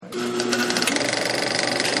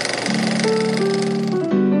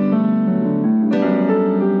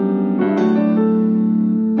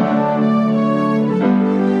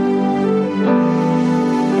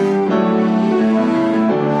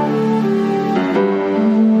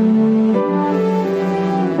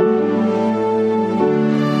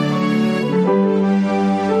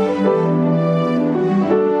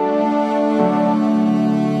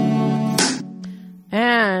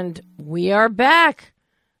are back.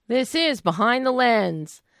 This is Behind the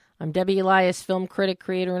Lens. I'm Debbie Elias, film critic,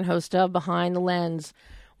 creator, and host of Behind the Lens,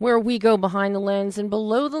 where we go behind the lens and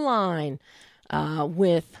below the line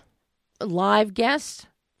with live guests,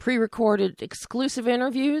 pre-recorded exclusive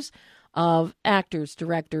interviews of actors,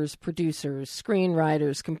 directors, producers,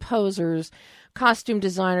 screenwriters, composers, costume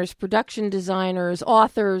designers, production designers,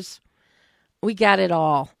 authors. We got it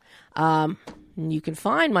all. You can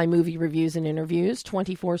find my movie reviews and interviews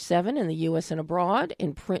 24/7 in the U.S. and abroad,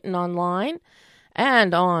 in print and online,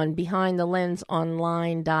 and on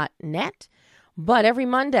BehindTheLensOnline.net. But every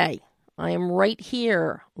Monday, I am right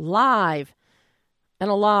here, live and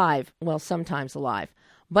alive. Well, sometimes alive,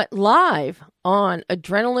 but live on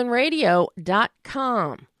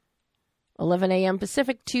AdrenalineRadio.com. 11 a.m.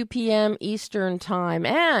 Pacific, 2 p.m. Eastern Time.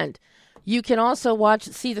 And you can also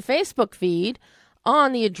see the Facebook feed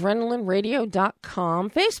on the AdrenalineRadio.com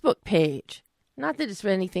Facebook page. Not that it's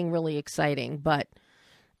anything really exciting, but,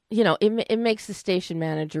 you know, it makes the station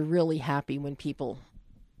manager really happy when people,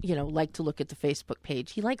 you know, like to look at the Facebook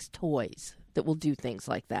page. He likes toys that will do things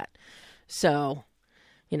like that. So,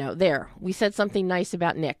 you know, there. We said something nice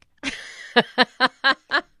about Nick.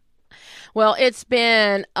 Well, it's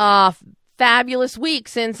been a fabulous week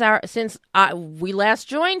since we last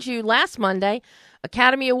joined you last Monday.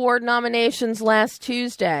 Academy Award nominations last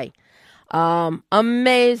Tuesday.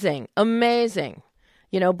 Amazing.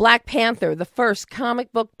 You know, Black Panther, the first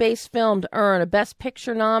comic book-based film to earn a Best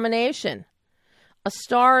Picture nomination. A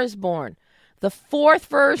Star is Born, the fourth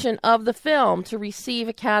version of the film to receive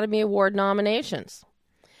Academy Award nominations.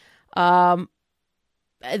 That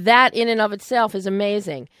in and of itself is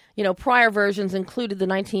amazing. You know, prior versions included the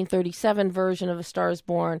 1937 version of A Star is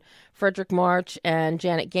Born, Frederick March and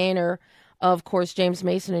Janet Gaynor. Of course, James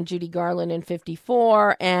Mason and Judy Garland in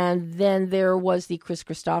 1954, and then there was the Chris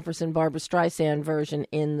Christopherson, Barbra Streisand version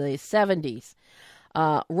in the 1970s.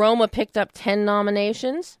 Roma picked up 10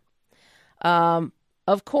 nominations. Of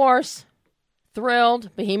course, thrilled,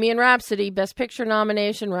 Bohemian Rhapsody, Best Picture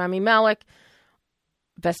nomination, Rami Malek,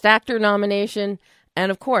 Best Actor nomination,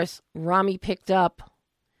 and of course, Rami picked up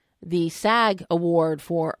the SAG Award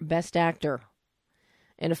for Best Actor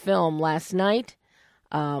in a film last night.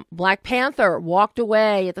 Black Panther walked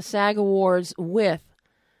away at the SAG Awards with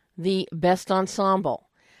the Best Ensemble.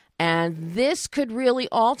 And this could really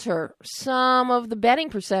alter some of the betting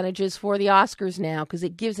percentages for the Oscars now because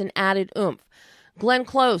it gives an added oomph. Glenn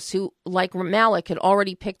Close, who, like Malik, had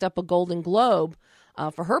already picked up a Golden Globe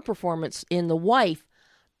for her performance in The Wife,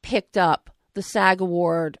 picked up the SAG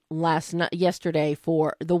Award yesterday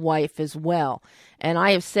for The Wife as well. And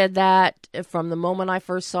I have said that from the moment I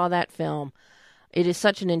first saw that film. It is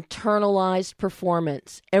such an internalized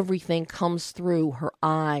performance. Everything comes through her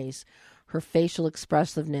eyes, her facial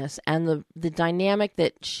expressiveness, and the dynamic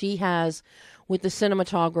that she has with the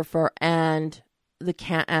cinematographer and the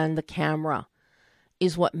camera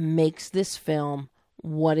is what makes this film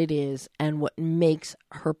what it is and what makes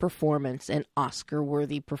her performance an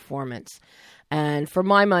Oscar-worthy performance. And for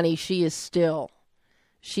my money, she still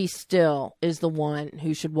is the one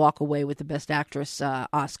who should walk away with the Best Actress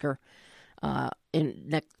Oscar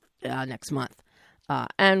next month.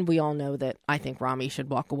 And we all know that I think Rami should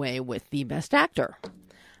walk away with the Best Actor.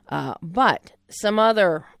 But some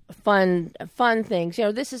other fun things. You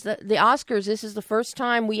know, this is the Oscars. This is the first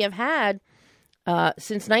time we have had,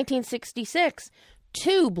 since 1966,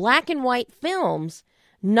 2 black and white films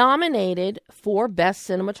nominated for Best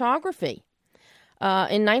Cinematography.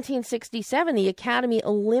 In 1967, the Academy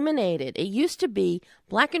eliminated, it used to be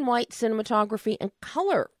black and white cinematography and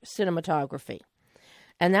color cinematography.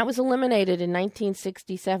 And that was eliminated in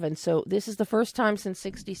 1967. So this is the first time since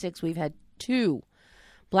 66 we've had 2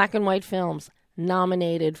 black and white films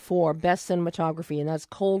nominated for Best Cinematography, and that's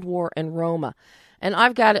Cold War and Roma. And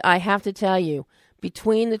I have to tell you,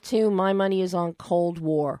 between the two, my money is on Cold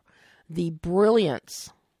War. The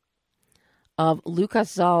brilliance of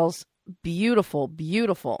Lucas Zal's beautiful,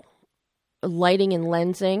 beautiful lighting and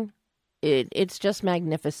lensing, it's just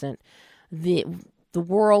magnificent. The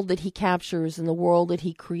world that he captures and the world that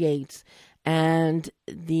he creates and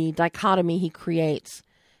the dichotomy he creates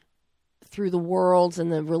through the worlds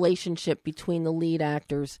and the relationship between the lead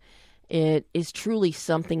actors, it is truly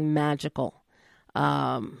something magical.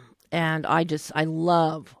 And I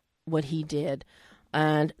love what he did.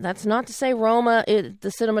 And that's not to say Roma,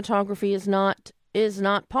 the cinematography is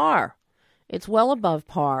not par. It's well above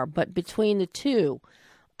par, but between the two,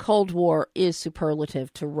 Cold War is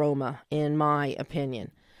superlative to Roma, in my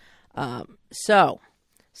opinion. So,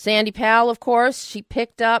 Sandy Powell, of course, she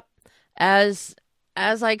picked up, as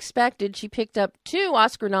I expected, she picked up 2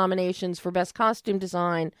 Oscar nominations for Best Costume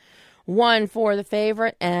Design, one for The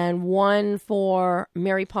Favorite and one for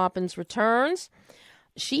Mary Poppins Returns.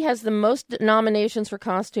 She has the most nominations for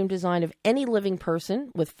costume design of any living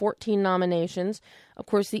person, with 14 nominations. Of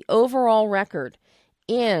course, the overall record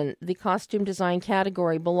in the costume design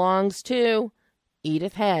category belongs to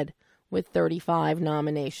Edith Head with 35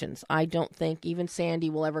 nominations. I don't think even Sandy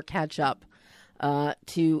will ever catch up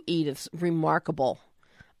to Edith's remarkable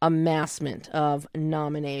amassment of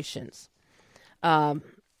nominations.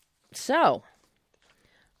 So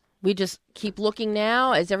we just keep looking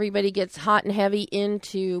now as everybody gets hot and heavy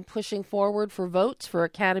into pushing forward for votes, for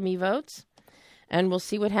Academy votes. And we'll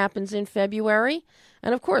see what happens in February.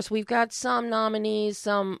 And, of course, we've got some nominees,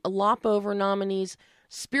 some lop-over nominees,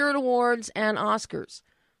 Spirit Awards and Oscars.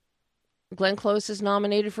 Glenn Close is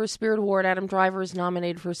nominated for a Spirit Award. Adam Driver is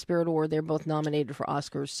nominated for a Spirit Award. They're both nominated for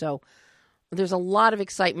Oscars. So there's a lot of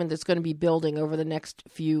excitement that's going to be building over the next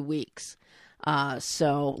few weeks.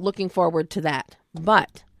 So looking forward to that.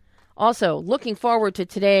 But also looking forward to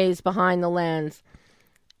today's Behind the Lens.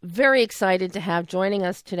 Very excited to have joining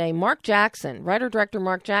us today Mark Jackson. Writer-director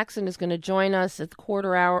Mark Jackson is going to join us at the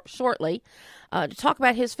quarter hour shortly to talk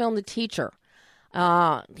about his film, The Teacher.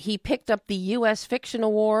 He picked up the U.S. Fiction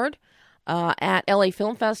Award at LA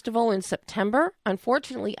Film Festival in September.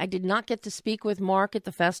 Unfortunately, I did not get to speak with Mark at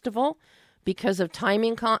the festival because of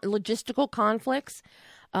timing logistical conflicts.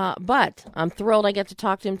 But I'm thrilled I get to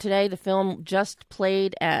talk to him today. The film just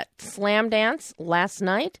played at Slamdance last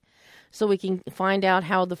night, so we can find out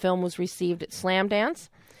how the film was received at Slamdance.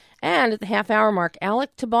 And at the half-hour mark,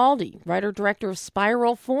 Alec Tibaldi, writer-director of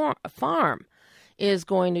Spiral Farm, is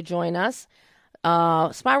going to join us.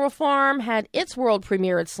 Spiral Farm had its world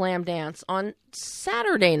premiere at Slamdance on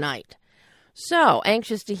Saturday night. So,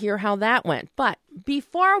 anxious to hear how that went. But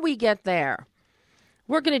before we get there,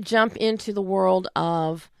 we're going to jump into the world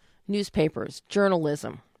of newspapers,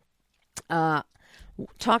 journalism.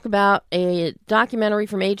 Talk about a documentary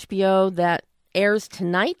from HBO that airs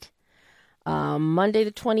tonight, Monday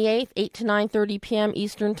the 28th, 8 to 9:30 p.m.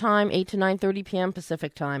 Eastern Time, 8 to 9:30 p.m.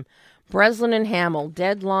 Pacific Time. Breslin and Hamill,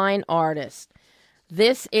 Deadline Artist.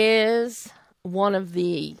 This is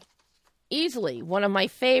easily one of my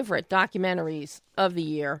favorite documentaries of the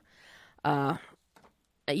year,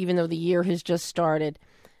 even though the year has just started.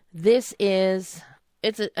 It's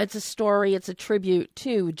a story, it's a tribute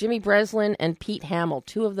to Jimmy Breslin and Pete Hamill,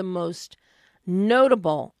 two of the most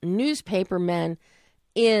notable newspaper men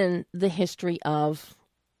in the history of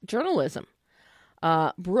journalism.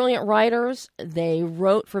 Brilliant writers, they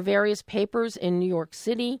wrote for various papers in New York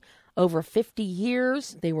City over 50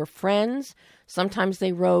 years. They were friends. Sometimes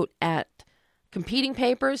they wrote at competing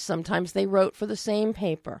papers. Sometimes they wrote for the same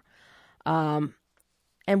paper. And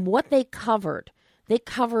what they covered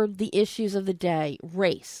the issues of the day,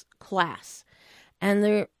 race, class,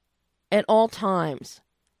 and at all times,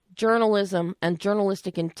 journalism and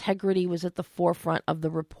journalistic integrity was at the forefront of the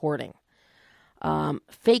reporting.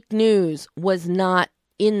 Fake news was not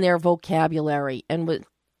in their vocabulary,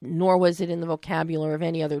 nor was it in the vocabulary of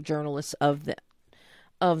any other journalists of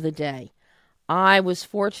the day. I was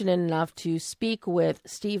fortunate enough to speak with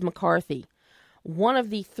Steve McCarthy, one of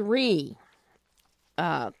the three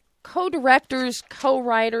co-directors,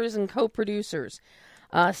 co-writers, and co-producers.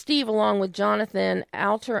 Steve, along with Jonathan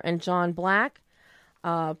Alter and John Black,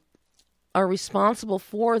 are responsible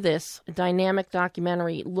for this dynamic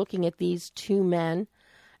documentary looking at these two men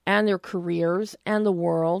and their careers and the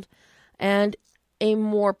world. And a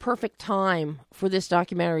more perfect time for this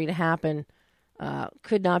documentary to happen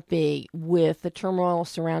could not be, with the turmoil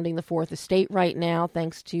surrounding the Fourth Estate right now,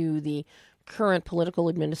 thanks to the current political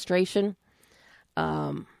administration.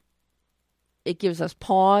 It gives us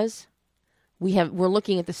pause. We're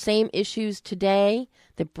looking at the same issues today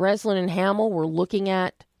that Breslin and Hamill were looking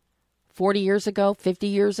at 40 years ago, 50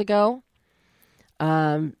 years ago.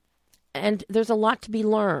 And there's a lot to be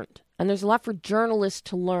learned. And there's a lot for journalists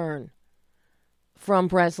to learn from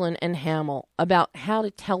Breslin and Hamill about how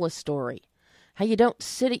to tell a story, how you don't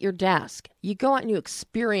sit at your desk. You go out and you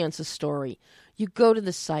experience a story. You go to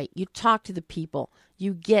the site. You talk to the people.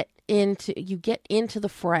 You get into the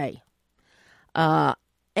fray.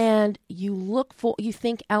 And you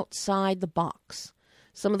think outside the box.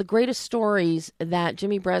 Some of the greatest stories that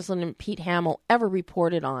Jimmy Breslin and Pete Hamill ever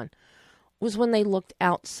reported on was when they looked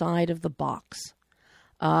outside of the box.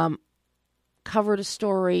 Covered a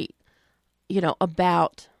story,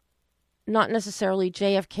 about not necessarily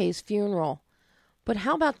JFK's funeral, but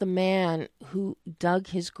how about the man who dug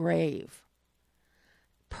his grave?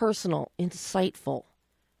 Personal, insightful,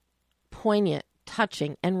 poignant,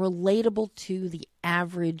 touching, and relatable to the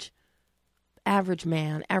average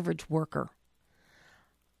man, average worker.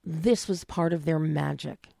 this was part of their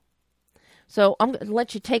magic. So I'm going to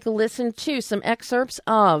let you take a listen to some excerpts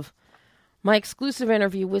of my exclusive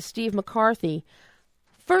interview with Steve McCarthy.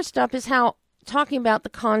 First up is talking about the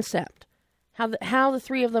concept, how the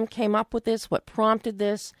three of them came up with this, what prompted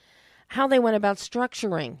this, how they went about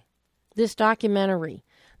structuring this documentary.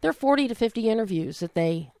 There are 40 to 50 interviews that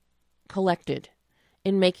they collected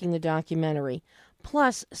in making the documentary,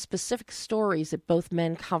 plus specific stories that both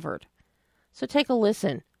men covered. So take a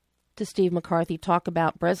listen to Steve McCarthy talk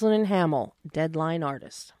about Breslin and Hamill, Deadline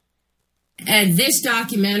Artists. And this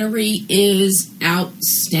documentary is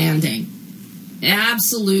outstanding.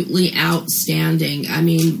 Absolutely outstanding. I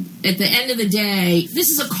mean, at the end of the day, this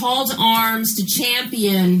is a call to arms to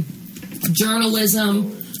champion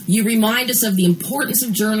journalism. You remind us of the importance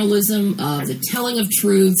of journalism, of the telling of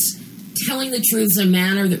truths, telling the truths in a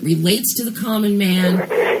manner that relates to the common man,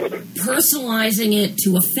 personalizing it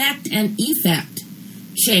to affect and effect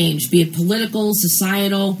change, be it political,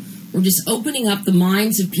 societal, or just opening up the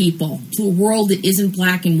minds of people to a world that isn't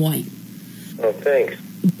black and white. Oh, thanks.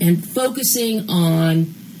 And focusing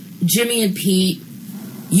on Jimmy and Pete,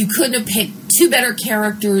 you couldn't have picked two better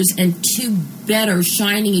characters and two better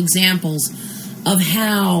shining examples of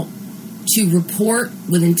how to report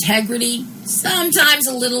with integrity, sometimes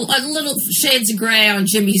a little shades of gray on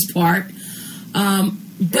Jimmy's part,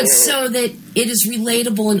 but so that it is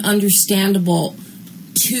relatable and understandable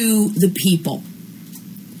to the people.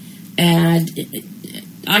 And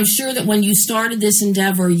I'm sure that when you started this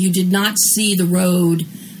endeavor, you did not see the road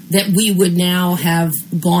that we would now have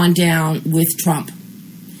gone down with Trump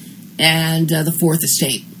and the Fourth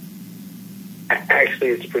Estate.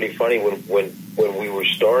 Actually, it's pretty funny when we were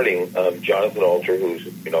starting. Jonathan Alter, who's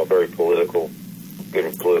a very good political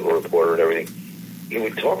reporter and everything, he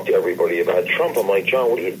would talk to everybody about Trump. I'm like, John,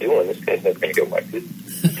 what are you doing? This guy's not going to get elected.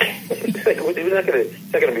 He's not going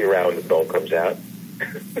to be around when the film comes out.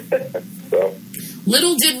 So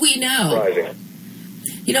little did we know. Surprising.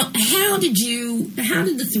 How did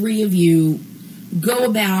the three of you go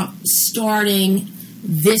about starting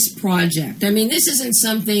this project? I mean, this isn't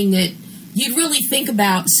something that you'd really think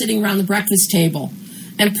about sitting around the breakfast table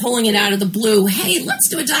and pulling it out of the blue. Hey, let's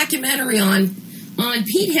do a documentary on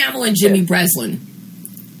Pete Hamill and Jimmy Breslin.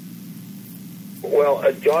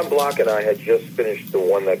 Well, John Block and I had just finished The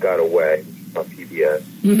One That Got Away on PBS.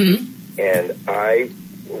 Mm-hmm. And I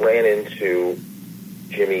ran into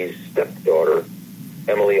Jimmy's stepdaughter,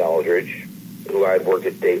 Emily Aldridge, who I'd worked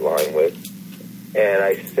at Dateline with. And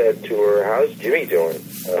I said to her, how's Jimmy doing?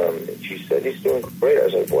 And she said, he's doing great. I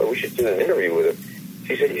was like, boy, we should do an interview with him.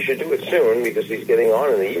 She said, you should do it soon because he's getting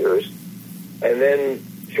on in the years. And then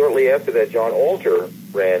shortly after that, John Alter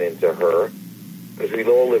ran into her because we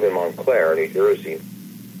all live in Montclair, New Jersey,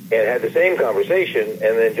 and had the same conversation.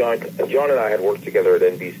 And then John and I had worked together at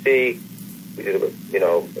NBC. We did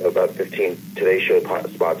about 15 Today Show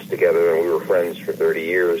spots together, and we were friends for 30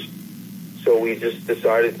 years. So we just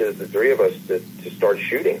decided, the three of us, to start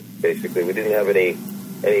shooting. Basically, we didn't have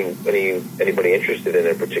anybody interested in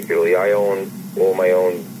it particularly. I own all my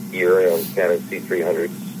own gear. I own Canon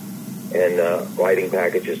C300s and lighting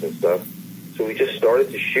packages and stuff. So we just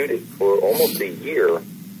started to shoot it for almost a year,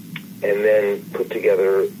 and then put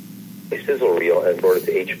together a sizzle reel and brought it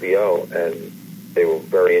to HBO, and they were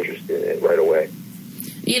very interested in it right away.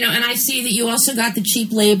 And I see that you also got the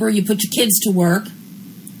cheap labor. You put your kids to work.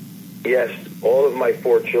 Yes, all of my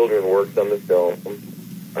 4 children worked on the film.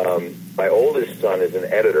 My oldest son is an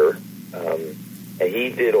editor, and he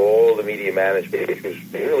did all the media management, which was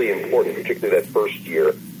really important, particularly that first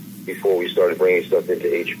year before we started bringing stuff into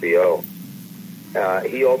HBO.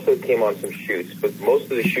 He also came on some shoots, but most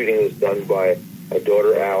of the shooting was done by my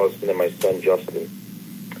daughter Allison and my son Justin.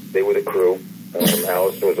 They were the crew.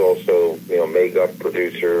 Allison was also, makeup,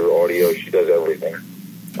 producer, audio. She does everything.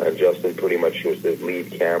 And Justin pretty much was the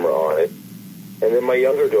lead camera on it. And then my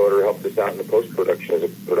younger daughter helped us out in the post-production as a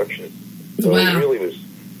production. So wow.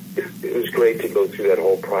 It was great to go through that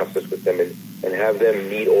whole process with them and have them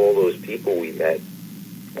meet all those people we met.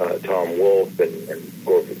 Tom Wolfe and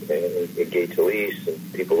Gay Talese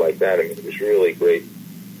and people like that. I mean, it was really great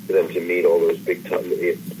for them to meet all those big-time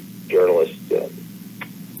journalists.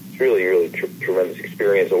 It's really, really tremendous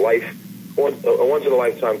experience. A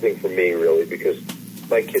once-in-a-lifetime thing for me, really, because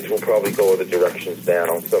my kids will probably go other directions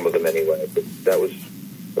now, some of them anyway, but that was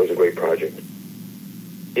a great project.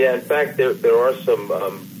 Yeah, in fact, there are some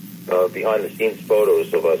behind-the-scenes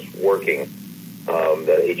photos of us working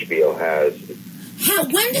that HBO has.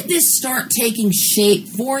 When did this start taking shape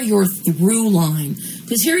for your through line?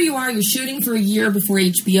 Because here you are, you're shooting for a year before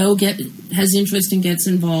HBO has interest and gets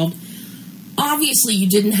involved. obviously you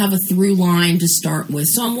didn't have a through line to start with.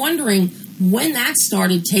 So I'm wondering when that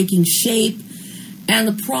started taking shape and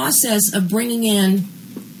the process of bringing in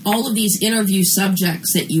all of these interview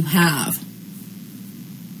subjects that you have.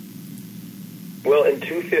 Well, in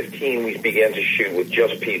 2015, we began to shoot with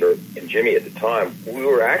just Peter and Jimmy at the time. We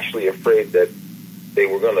were actually afraid that they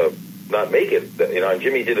were going to not make it. And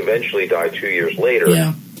Jimmy did eventually die 2 years later.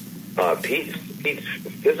 Yeah. Pete's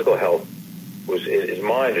physical health his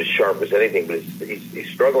mind as sharp as anything, but he's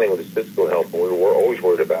struggling with his physical health, and we were always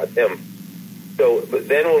worried about him. So, but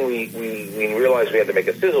then when we realized we had to make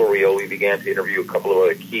a sizzle reel, we began to interview a couple of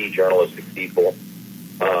other key journalistic people,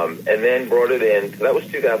 and then brought it in. So that was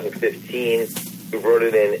 2015. We brought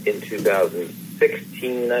it in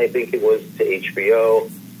 2016, I think it was, to HBO.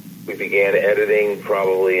 We began editing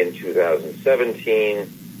probably in 2017,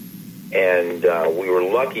 and we were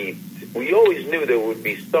lucky. We always knew there'd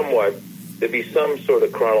be some sort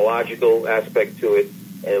of chronological aspect to it,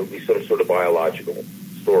 and it would be some sort of biological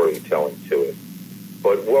storytelling to it.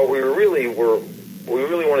 But what we really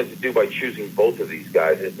wanted to do by choosing both of these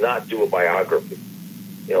guys is not do a biography.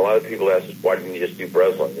 A lot of people ask us, why didn't you just do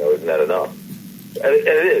Breslin? Isn't that enough? And it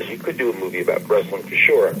is. You could do a movie about Breslin for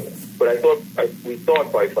sure. But we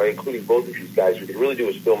thought by including both of these guys, we could really do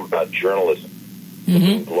a film about journalism.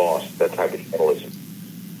 Mm-hmm. Lost, that type of journalism.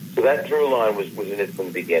 So that through line was in it from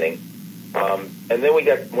the beginning. And then we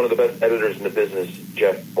got one of the best editors in the business,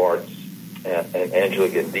 Jeff Bartz and Angela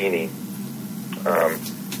Gandini.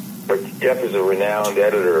 But Jeff is a renowned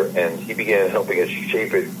editor, and he began helping us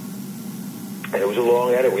shape it. And it was a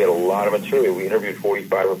long edit. We had a lot of material. We interviewed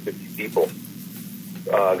 45 or 50 people.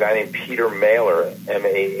 A guy named Peter Mahler,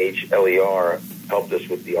 Mahler, helped us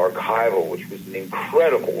with the archival, which was an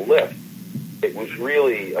incredible lift. It was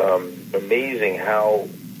really amazing how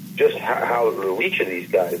the reach of these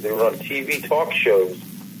guys. They were on TV talk shows,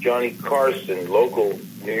 Johnny Carson, local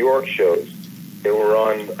New York shows. They were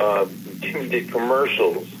on, Jimmy did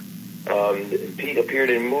commercials. Pete appeared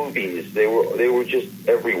in movies. They were just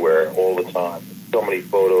everywhere all the time. So many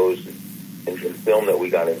photos and film that we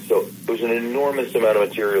got in. So it was an enormous amount of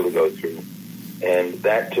material to go through. And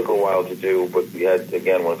that took a while to do, but we had,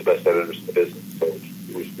 again, one of the best editors in the business. So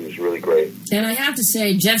it was really great. And I have to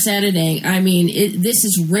say, Jeff's editing, this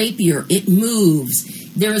is rapier. It moves.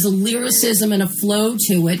 There is a lyricism and a flow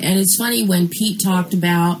to it. And it's funny when Pete talked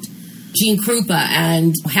about Gene Krupa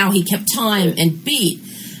and how he kept time and beat.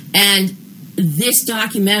 And this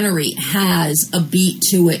documentary has a beat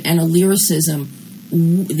to it and a lyricism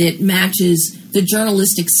that matches the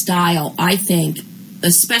journalistic style, I think,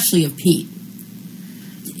 especially of Pete,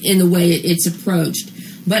 in the way it's approached.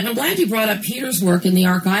 But I'm glad you brought up Peter's work in the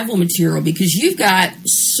archival material, because you've got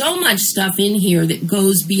so much stuff in here that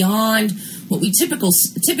goes beyond what we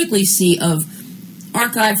typically see of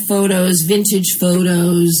archive photos, vintage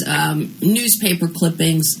photos, newspaper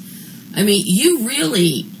clippings.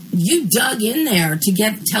 You dug in there to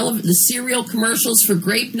get the cereal commercials for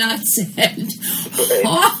Grape Nuts and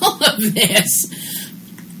all of this.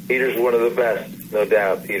 Peter's one of the best, no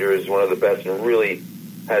doubt. Peter is one of the best and really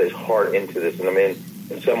had his heart into this. And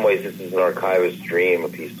in some ways, this is an archivist's dream, a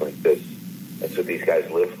piece like this. That's what these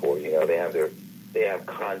guys live for. They have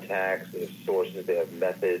contacts, they have sources, they have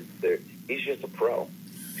methods. He's just a pro.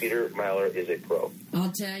 Peter Mahler is a pro.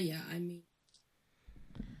 I'll tell you,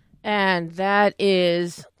 And that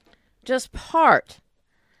is just part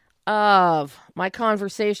of my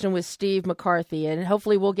conversation with Steve McCarthy, and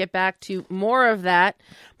hopefully we'll get back to more of that.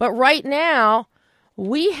 But right now,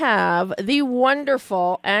 we have the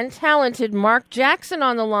wonderful and talented Mark Jackson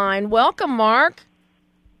on the line. Welcome, Mark.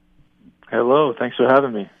 Hello. Thanks for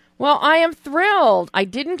having me. Well, I am thrilled. I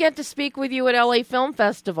didn't get to speak with you at LA Film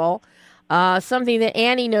Festival, something that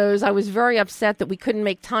Annie knows. I was very upset that we couldn't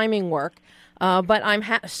make timing work. But I'm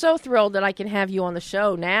so thrilled that I can have you on the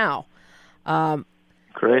show now.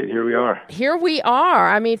 Great. Here we are. Here we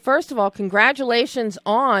are. First of all, congratulations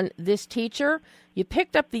on this teacher. You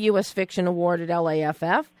picked up the U.S. Fiction Award at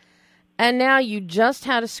LAFF, and now you just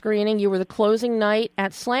had a screening. You were the closing night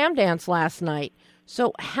at Slamdance last night.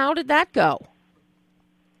 So how did that go?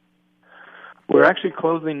 We're actually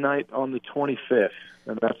closing night on the 25th,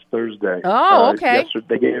 and that's Thursday. Oh, okay.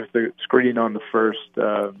 They gave us the screening on the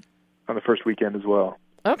first weekend as well.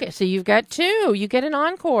 Okay, so you've got two. You get an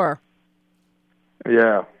encore.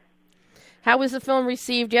 Yeah. How was the film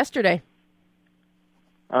received yesterday?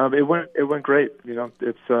 It went great.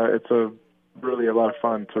 It's really a lot of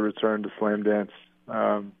fun to return to Slamdance.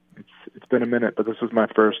 It's been a minute, but this was my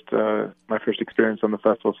first experience on the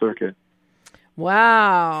festival circuit.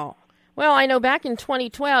 Wow. Well, I know back in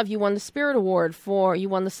 2012 you won the Spirit Award you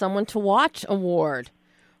won the Someone to Watch Award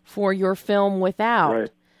for your film Without. Right.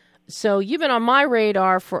 So you've been on my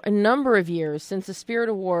radar for a number of years since the Spirit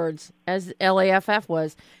Awards, as LAFF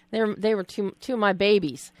was. They were two of my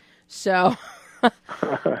babies. So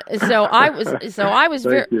I was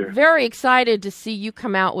very excited to see you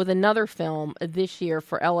come out with another film this year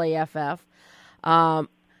for LAFF.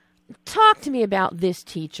 Talk to me about this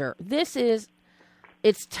teacher.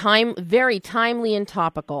 It's very timely and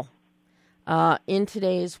topical in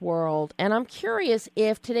today's world, and I'm curious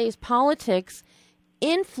if today's politics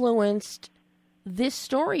influenced this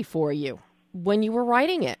story for you when you were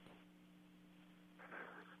writing it.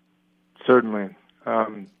 Certainly.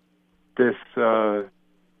 This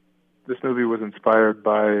movie was inspired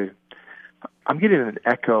by... I'm getting an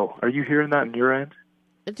echo. Are you hearing that on your end?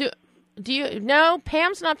 Do you? No,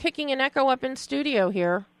 Pam's not picking an echo up in studio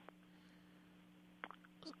here.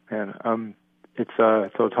 Man, it's so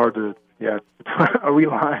it's hard to... Yeah. Are we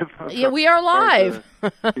live? Yeah, we are live.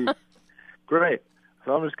 Great.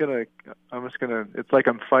 So I'm just gonna, it's like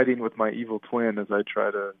I'm fighting with my evil twin as I try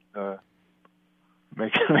to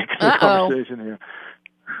make the conversation here.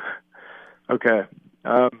 Okay.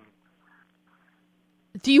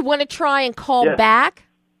 Do you want to try and call back?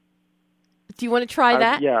 Do you want to try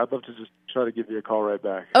that? Yeah, I'd love to just try to give you a call right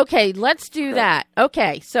back. Okay, let's do that.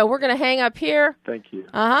 Okay, so we're going to hang up here. Thank you.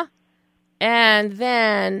 Uh-huh. And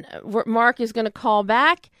then Mark is going to call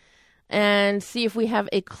back and see if we have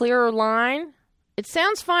a clearer line. It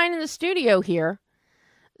sounds fine in the studio here.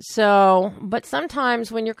 So, but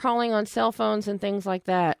sometimes when you're calling on cell phones and things like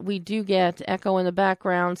that, we do get echo in the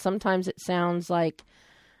background. Sometimes it sounds like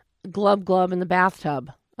glub glub in the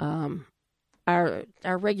bathtub. Our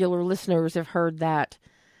regular listeners have heard that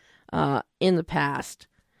in the past.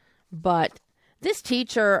 But this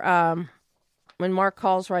teacher, when Mark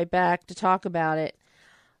calls right back to talk about it,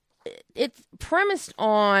 it's premised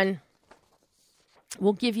on...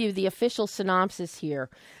 We'll give you the official synopsis here,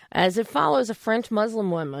 as it follows a French Muslim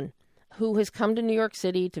woman who has come to New York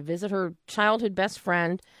City to visit her childhood best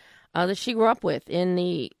friend that she grew up with in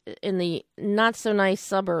the not so nice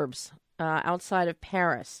suburbs outside of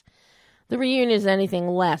Paris. The reunion is anything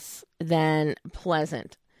less than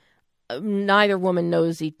pleasant. Neither woman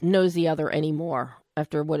knows the other anymore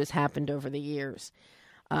after what has happened over the years,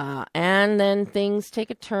 and then things take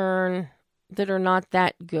a turn that are not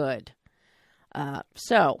that good.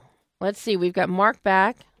 So, let's see. We've got Mark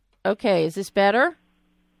back. Okay, is this better?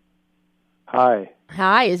 Hi,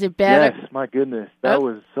 is it better? Yes, my goodness. That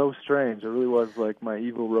was so strange. It really was like my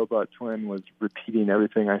evil robot twin was repeating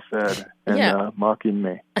everything I said and mocking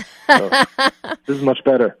me. So, this is much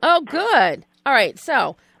better. Oh, good. All right,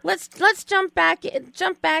 so let's jump back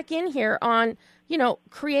in here on,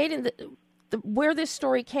 creating the where this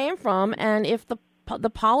story came from, and if the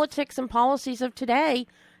politics and policies of today,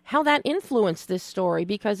 how that influenced this story,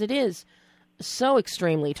 because it is so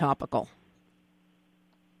extremely topical.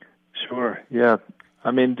 Sure. Yeah. I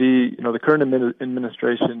mean, the current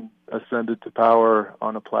administration ascended to power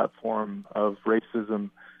on a platform of racism,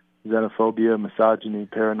 xenophobia, misogyny,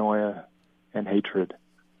 paranoia, and hatred,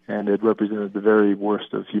 and it represented the very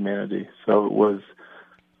worst of humanity. So it was.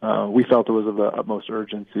 We felt it was of the utmost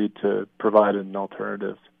urgency to provide an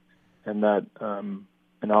alternative, and that,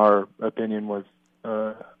 in our opinion, was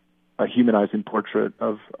a humanizing portrait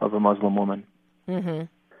of a Muslim woman. Mm-hmm.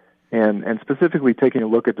 And specifically taking a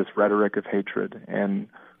look at this rhetoric of hatred and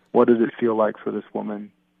what does it feel like for this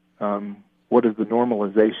woman? What does the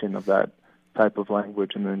normalization of that type of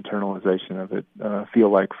language and the internalization of it feel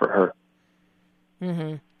like for her?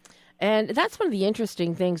 Mm-hmm. And that's one of the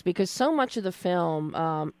interesting things, because so much of the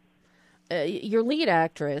film, your lead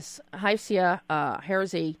actress, Haifsia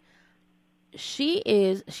Herzi,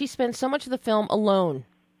 she spends so much of the film alone.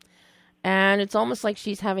 And it's almost like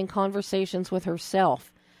she's having conversations with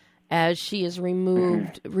herself as she is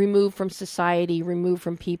removed from society, removed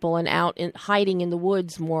from people, and hiding in the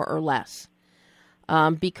woods, more or less,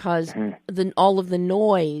 because all of the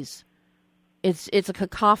noise, it's a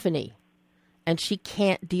cacophony, and she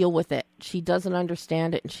can't deal with it. She doesn't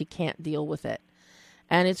understand it, and she can't deal with it.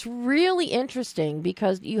 And it's really interesting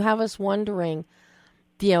because you have us wondering,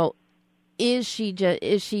 is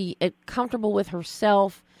she comfortable with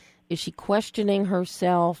herself? Is she questioning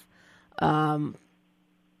herself? The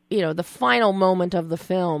final moment of the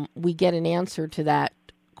film, we get an answer to that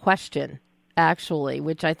question, actually,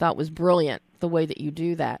 which I thought was brilliant, the way that you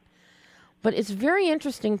do that. But it's very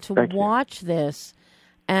interesting to watch this,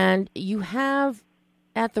 and you have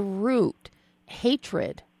at the root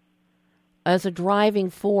hatred as a driving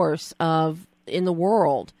force in the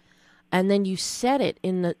world, and then you set it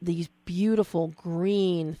in these beautiful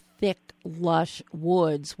green, thick, lush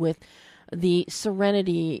woods with the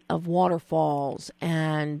serenity of waterfalls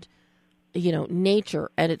and, nature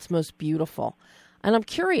at its most beautiful. And I'm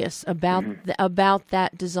curious about about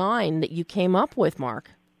that design that you came up with,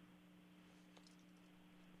 Mark.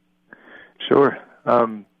 Sure.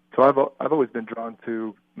 So I've always been drawn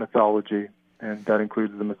to mythology, and that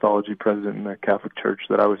includes the mythology present in the Catholic Church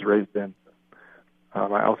that I was raised in.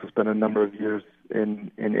 I also spent a number of years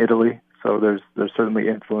in Italy, so there's certainly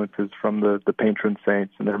influences from the patron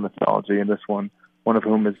saints and their mythology. And this one of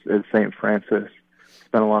whom is Saint Francis.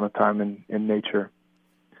 Spent a lot of time in nature.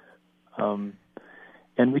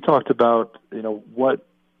 And we talked about, what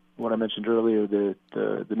I mentioned earlier, the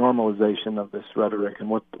normalization of this rhetoric and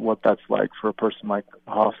what that's like for a person like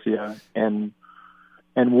Hafsia, and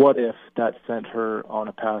what if that sent her on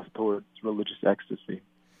a path towards religious ecstasy.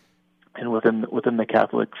 And within the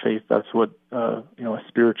Catholic faith, that's what a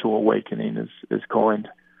spiritual awakening is coined.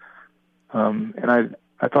 And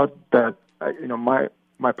I thought that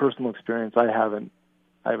my personal experience, I haven't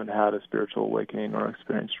had a spiritual awakening or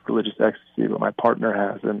experienced religious ecstasy, but my partner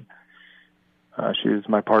has, and she was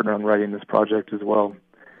my partner on writing this project as well.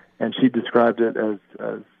 And she described it as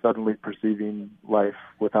suddenly perceiving life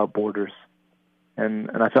without borders.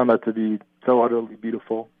 And I found that to be so utterly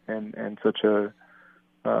beautiful and such a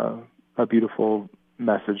beautiful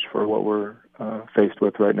message for what we're faced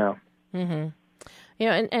with right now. Mm-hmm.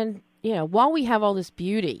 And while we have all this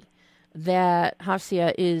beauty that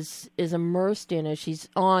Hafsia is immersed in as she's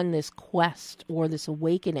on this quest or this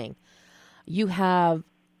awakening, you have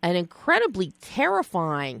an incredibly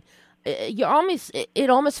terrifying. It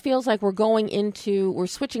almost feels like we're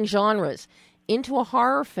switching genres into a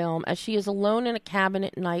horror film as she is alone in a cabin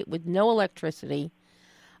at night with no electricity.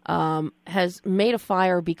 Has made a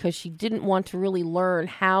fire because she didn't want to really learn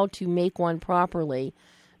how to make one properly.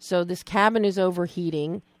 So this cabin is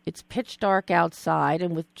overheating. It's pitch dark outside,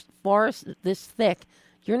 and with forest this thick,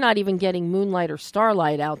 you're not even getting moonlight or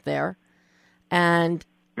starlight out there. And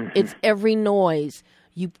it's every noise.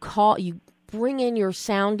 You bring in your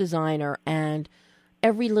sound designer, and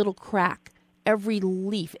every little crack, every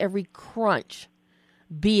leaf, every crunch,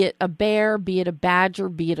 be it a bear, be it a badger,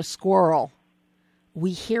 be it a squirrel,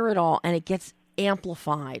 we hear it all, and it gets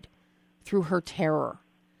amplified through her terror.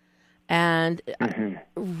 And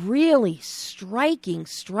really striking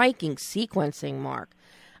sequencing, Mark.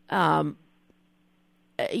 Where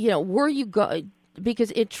you go,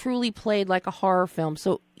 because it truly played like a horror film.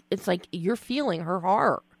 So it's like you're feeling her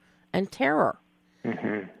horror and terror,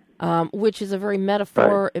 which is a very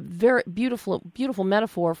metaphor, a very beautiful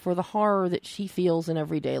metaphor for the horror that she feels in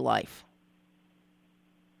everyday life.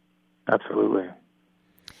 Absolutely.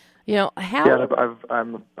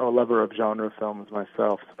 I'm a lover of genre films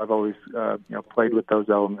myself. I've always, played with those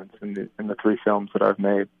elements in the three films that I've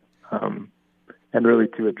made, and really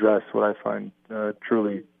to address what I find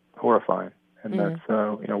truly horrifying, and that's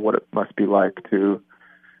what it must be like to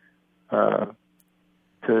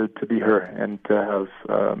be her and to have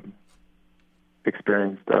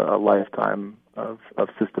experienced a lifetime of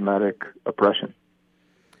systematic oppression.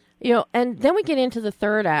 And then we get into the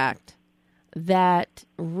third act. That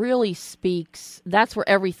really speaks, that's where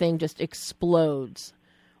everything just explodes.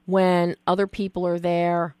 When other people are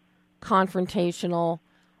there, confrontational,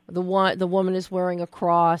 the woman is wearing a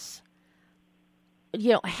cross.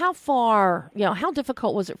 How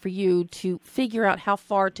difficult was it for you to figure out how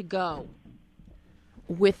far to go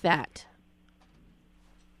with that?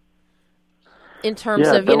 In terms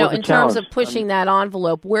of pushing that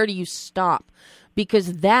envelope, where do you stop?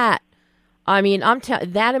 Because that,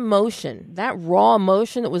 that emotion, that raw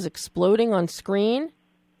emotion that was exploding on screen,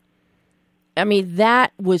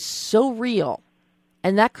 that was so real,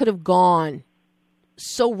 and that could have gone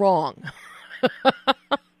so wrong.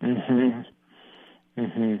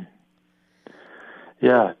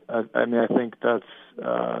 Yeah, I think that's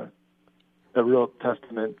a real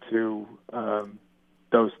testament to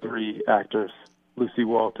those three actors, Lucy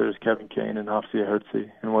Walters, Kevin Kane, and Hafsia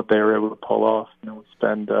Herzi, and what they were able to pull off.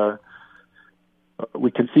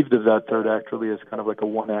 We conceived of that third act really as kind of like a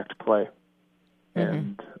one-act play,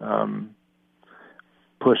 and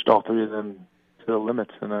pushed all three of them to the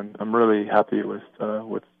limits. And I'm really happy with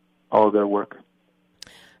all of their work.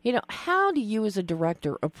 How do you as a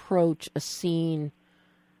director approach a scene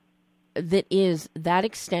that is that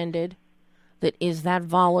extended, that is that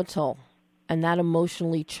volatile, and that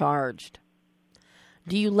emotionally charged?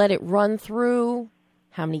 Do you let it run through?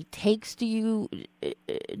 How many takes do you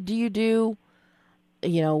do?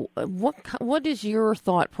 What is your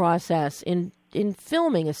thought process in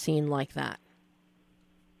filming a scene like that?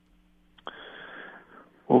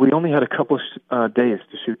 Well, we only had a couple days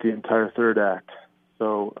to shoot the entire third act,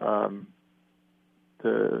 so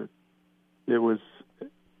it was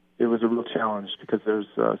a real challenge because there's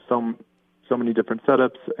so many different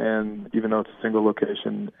setups, and even though it's a single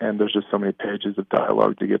location, and there's just so many pages of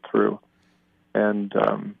dialogue to get through, and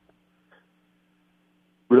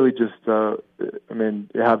really just you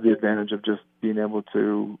have the advantage of just being able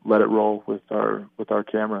to let it roll with our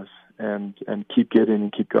cameras and keep getting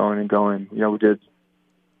and keep going and going. We did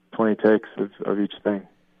 20 takes of each thing.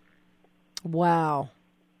 Wow.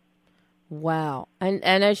 And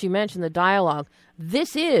as you mentioned, the dialogue.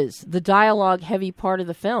 This is the dialogue-heavy part of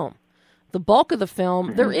the film. The bulk of the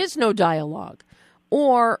film, there is no dialogue.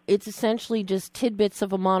 Or it's essentially just tidbits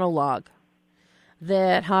of a monologue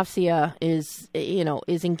that Hafsia is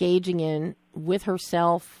engaging in with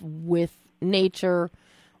herself, with nature,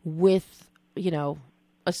 with,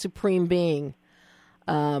 a supreme being.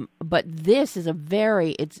 But this is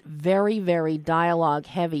it's very, very dialogue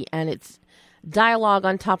heavy, and it's dialogue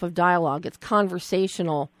on top of dialogue. It's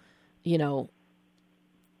conversational,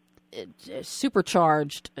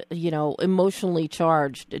 supercharged, emotionally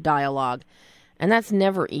charged dialogue. And that's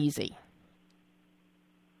never easy.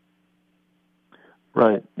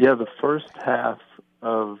 Right. Yeah, the first half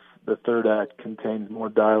of the third act contains more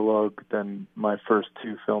dialogue than my first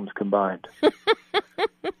two films combined. So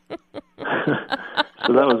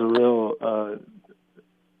that was a real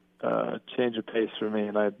change of pace for me,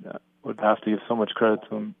 and I would have to give so much credit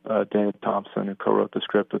to Dana Thompson, who co-wrote the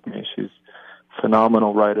script with me. She's a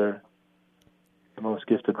phenomenal writer, the most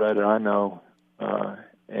gifted writer I know,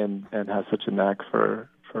 and has such a knack for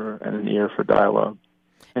and an ear for dialogue.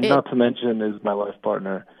 And not to mention is my life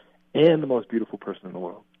partner and the most beautiful person in the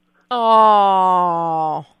world.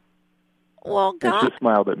 Oh, well, God. And she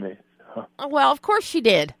smiled at me. Well, of course she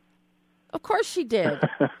did. Of course she did.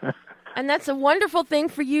 And that's a wonderful thing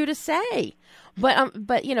for you to say. But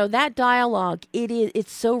that dialogue,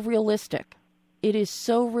 it's so realistic. It is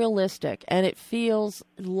so realistic, and it feels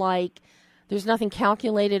like there's nothing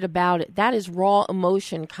calculated about it. That is raw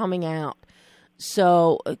emotion coming out.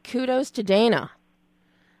 So kudos to Dana.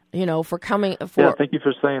 For coming. Yeah, thank you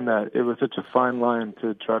for saying that. It was such a fine line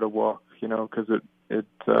to try to walk, because it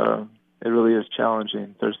really is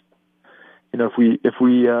challenging. There's, if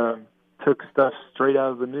we took stuff straight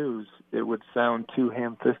out of the news, it would sound too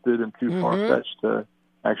ham-fisted and too far-fetched to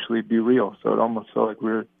actually be real. So it almost felt like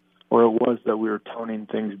we were toning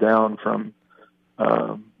things down from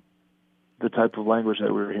the type of language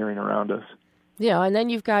that we were hearing around us. Yeah, and then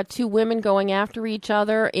you've got two women going after each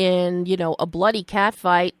other in, a bloody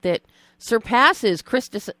catfight that surpasses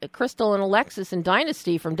Crystal and Alexis in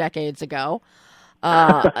Dynasty from decades ago,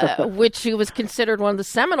 which was considered one of the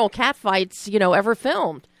seminal catfights, ever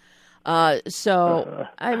filmed.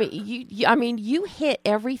 You hit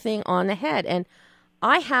everything on the head, and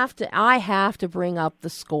I have to bring up the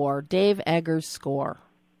score, Dave Eggers' score.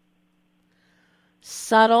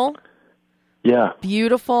 Subtle, yeah,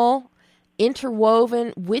 beautiful,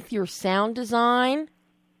 interwoven with your sound design,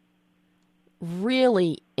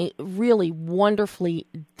 really, really wonderfully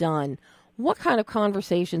done. What kind of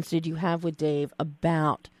conversations did you have with Dave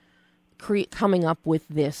about coming up with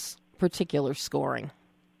this particular scoring?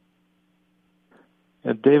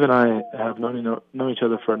 Yeah, Dave and I have known each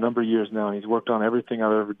other for a number of years now. He's worked on everything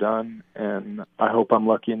I've ever done, and I hope I'm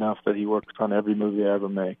lucky enough that he works on every movie I ever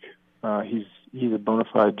make. He's a bona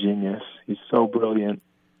fide genius. He's so brilliant.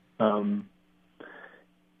 And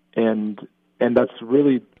that's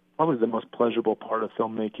really probably the most pleasurable part of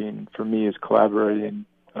filmmaking for me is collaborating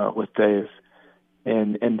with Dave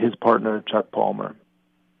and his partner, Chuck Palmer.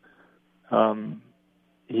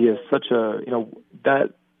 He is such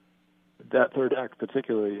that third act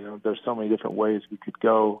particularly, there's so many different ways we could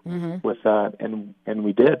go with that, and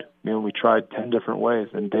we did. We tried 10 different ways,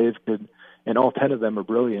 and Dave could, and all 10 of them are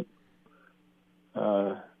brilliant.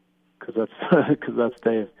 Because that's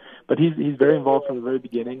Dave. But he's very involved from the very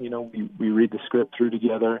beginning. We read the script through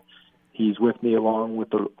together. He's with me along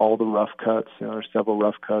with all the rough cuts. There's several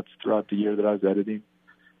rough cuts throughout the year that I was editing,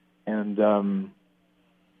 and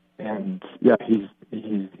yeah, he's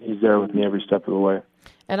there with me every step of the way.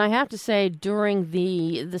 And I have to say, during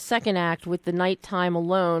the second act with the nighttime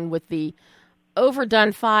alone, with the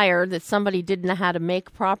overdone fire that somebody didn't know how to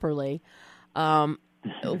make properly,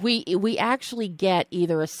 we actually get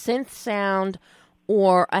either a synth sound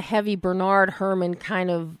or a heavy Bernard Herrmann kind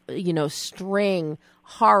of, string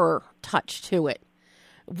horror touch to it.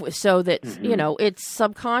 So that, it's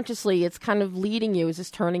subconsciously, it's kind of leading you, is this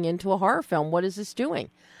turning into a horror film? What is this doing?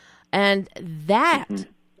 And that,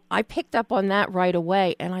 I picked up on that right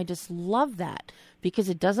away, and I just love that because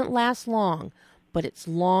it doesn't last long, but it's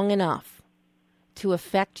long enough to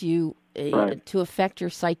affect you, right, to affect your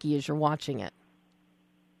psyche as you're watching it.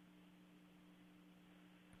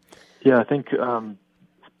 Yeah, I think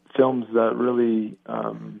films that really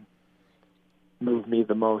move me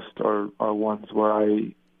the most are ones where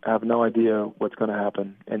I have no idea what's going to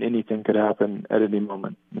happen, and anything could happen at any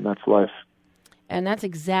moment, and that's life. And that's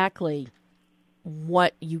exactly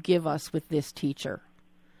what you give us with this teacher.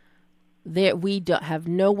 That we have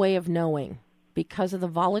no way of knowing because of the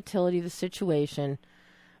volatility of the situation,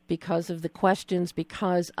 because of the questions,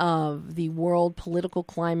 because of the world political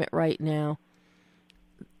climate right now.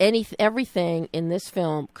 Everything in this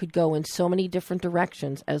film could go in so many different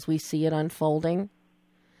directions as we see it unfolding.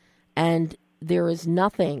 And there is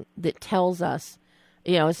nothing that tells us,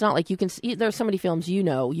 it's not like you can see, there's so many films,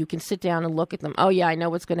 you can sit down and look at them. Oh yeah, I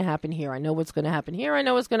know what's going to happen here. I know what's going to happen here. I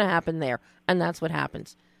know what's going to happen there. And that's what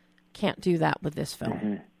happens. Can't do that with this film.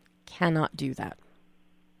 Mm-hmm. Cannot do that.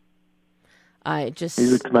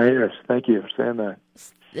 Music to my ears. Thank you for saying that.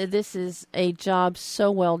 This is a job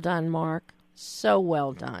so well done, Mark. So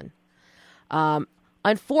well done.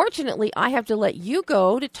 Unfortunately, I have to let you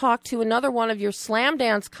go to talk to another one of your slam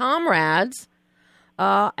dance comrades,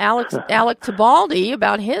 Alec Tibaldi,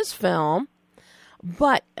 about his film.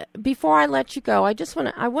 But before I let you go, I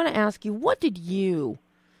want to ask you, what did you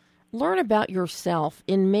learn about yourself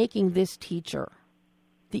in making this teacher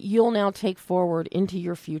that you'll now take forward into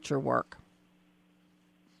your future work?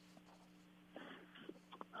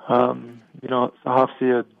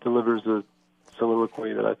 Hafsia delivers a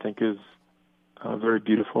soliloquy that I think is very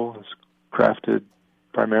beautiful. It's crafted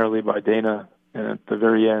primarily by Dana, and at the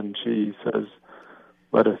very end she says,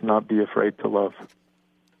 "Let us not be afraid to love."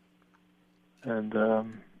 And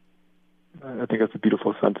I think that's a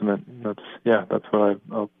beautiful sentiment. That's what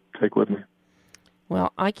I'll take with me.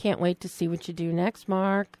 Well, I can't wait to see what you do next,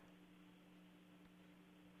 Mark.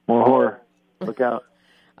 More horror. Look out.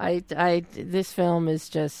 This film is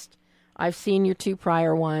just, I've seen your two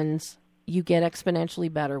prior ones. You get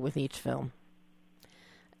exponentially better with each film.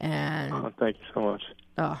 And thank you so much.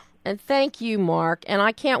 And thank you, Mark. And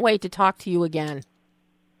I can't wait to talk to you again.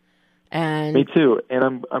 And me too.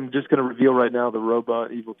 And I'm just going to reveal right now the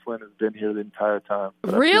robot evil twin has been here the entire time.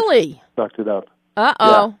 Really? Sucked it up.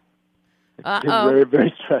 Uh-oh. Yeah. It's very,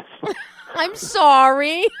 very stressful. I'm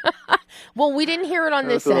sorry. Well, we didn't hear it on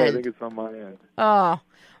this end. I think it's on my end. Oh,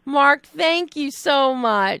 Mark, thank you so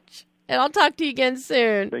much. And I'll talk to you again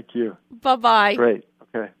soon. Thank you. Bye-bye. Great.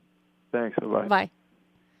 Okay. Thanks. Bye-bye. Bye.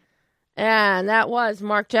 And that was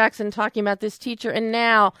Mark Jackson talking about this teacher. And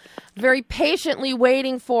now, very patiently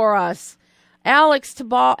waiting for us, Alec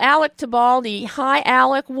Tibaldi. Hi,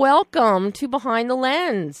 Alec. Welcome to Behind the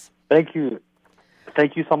Lens. Thank you.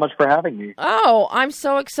 Thank you so much for having me. Oh, I'm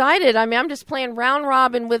so excited. I mean, I'm just playing round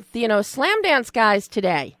robin with, slam dance guys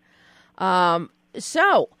today.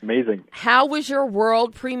 So, amazing. How was your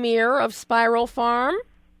world premiere of Spiral Farm?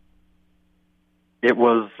 It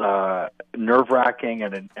was nerve-wracking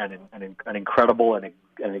and incredible and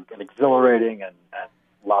exhilarating and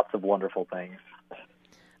lots of wonderful things.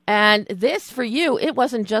 And this, for you, it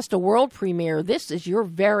wasn't just a world premiere. This is your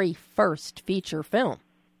very first feature film.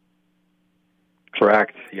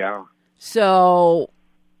 Correct, yeah. So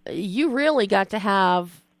you really got to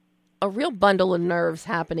have a real bundle of nerves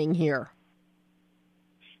happening here.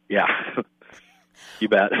 Yeah, you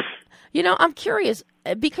bet. I'm curious,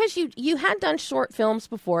 because you had done short films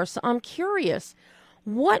before, so I'm curious,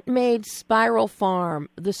 what made Spiral Farm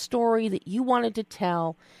the story that you wanted to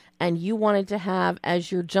tell and you wanted to have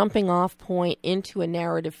as your jumping off point into a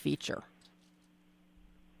narrative feature?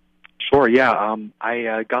 Sure, yeah.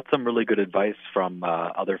 I got some really good advice from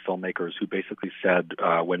other filmmakers who basically said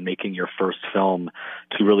when making your first film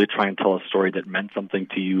to really try and tell a story that meant something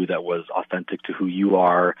to you, that was authentic to who you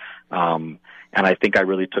are. And I think I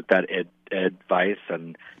really took that advice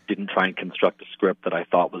and didn't try and construct a script that I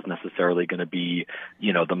thought was necessarily going to be,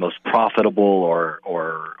 the most profitable or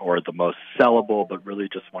the most sellable, but really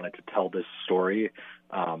just wanted to tell this story.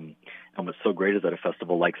 And what's so great is that a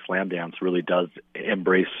festival like Slamdance really does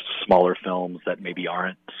embrace smaller films that maybe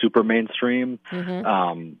aren't super mainstream.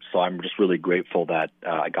 Mm-hmm. So I'm just really grateful that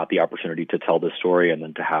I got the opportunity to tell this story and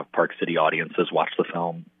then to have Park City audiences watch the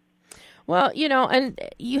film. Well, and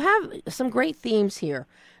you have some great themes here.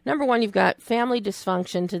 Number one, you've got family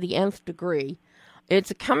dysfunction to the nth degree.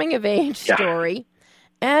 It's a coming-of-age story,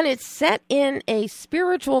 and it's set in a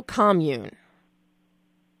spiritual commune.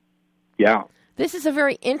 Yeah. This is a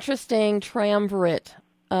very interesting triumvirate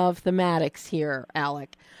of thematics here,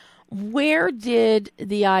 Alec. Where did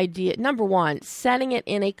the idea, number one, setting it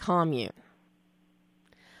in a commune,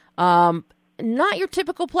 not your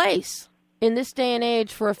typical place in this day and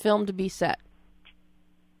age for a film to be set?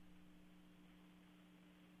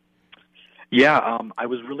 Yeah, I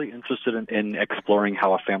was really interested in exploring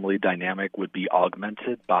how a family dynamic would be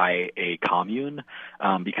augmented by a commune,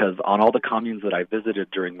 because on all the communes that I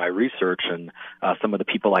visited during my research and some of the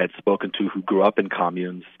people I had spoken to who grew up in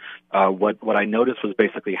communes, what I noticed was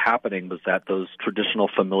basically happening was that those traditional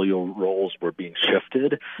familial roles were being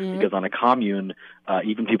shifted, because on a commune,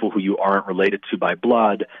 even people who you aren't related to by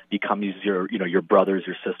blood become your brothers,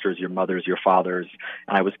 your sisters, your mothers, your fathers,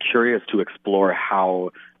 and I was curious to explore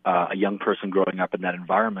how a young person growing up in that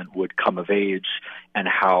environment would come of age and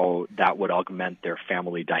how that would augment their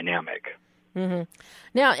family dynamic. Mm-hmm.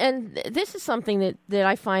 Now, and this is something that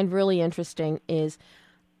I find really interesting is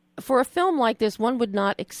for a film like this, one would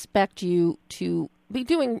not expect you to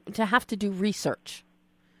have to do research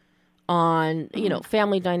on,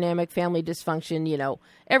 family dynamic, family dysfunction.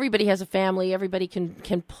 Everybody has a family, everybody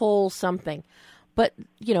can pull something. But,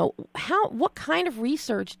 what kind of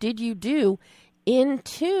research did you do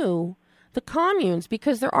into the communes,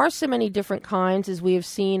 because there are so many different kinds, as we have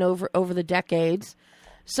seen over the decades.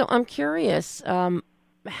 So I'm curious,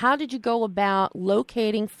 how did you go about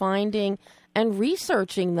locating, finding, and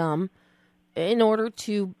researching them in order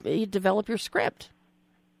to develop your script?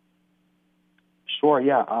 Sure,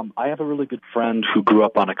 yeah. I have a really good friend who grew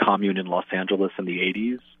up on a commune in Los Angeles in the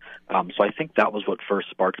 80s. So I think that was what first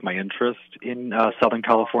sparked my interest in Southern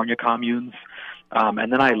California communes.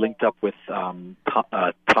 And then I linked up with Tame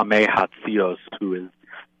Hatsios, who is,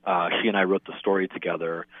 she and I wrote the story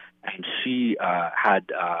together, and she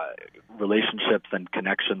had relationships and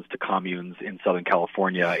connections to communes in Southern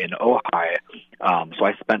California in Ojai. So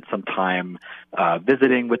I spent some time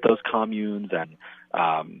visiting with those communes and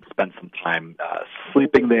spent some time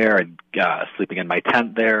sleeping there and sleeping in my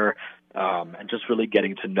tent there, and just really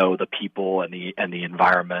getting to know the people and the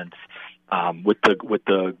environment. With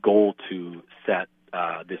the goal to set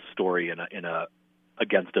this story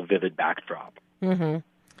against a vivid backdrop. Mm-hmm.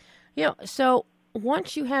 So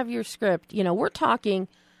once you have your script, we're talking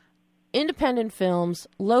independent films,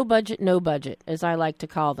 low budget, no budget, as I like to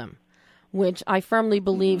call them, which I firmly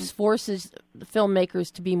believe forces the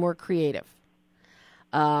filmmakers to be more creative.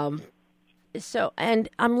 So, and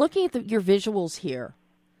I'm looking at your visuals here.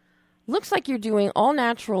 Looks like you're doing all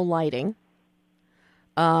natural lighting.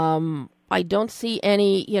 I don't see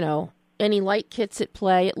any light kits at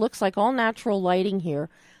play. It looks like all natural lighting here.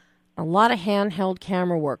 A lot of handheld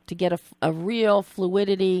camera work to get a real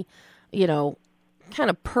fluidity, kind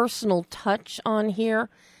of personal touch on here,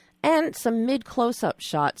 and some mid close-up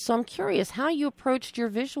shots. So I'm curious how you approached your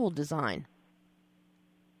visual design.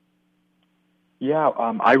 Yeah,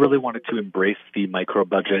 I really wanted to embrace the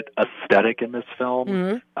micro-budget aesthetic in this film.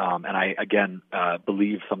 And I, again,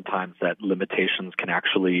 believe sometimes that limitations can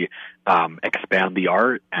actually expand the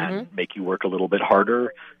art and make you work a little bit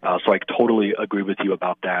harder. So I totally agree with you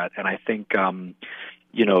about that. And I think, there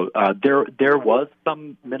was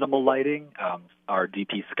some minimal lighting. Our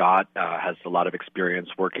DP, Scott, has a lot of experience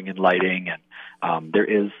working in lighting, and there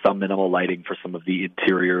is some minimal lighting for some of the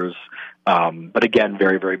interiors. But again,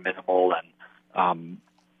 very, very minimal. And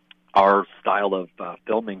our style of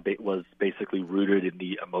filming was basically rooted in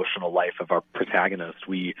the emotional life of our protagonist.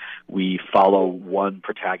 We follow one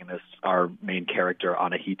protagonist, our main character,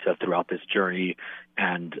 Anahita, throughout this journey,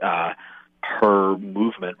 and her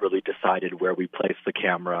movement really decided where we placed the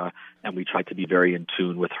camera, and we tried to be very in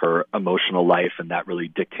tune with her emotional life, and that really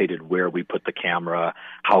dictated where we put the camera,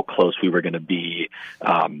 how close we were going to be,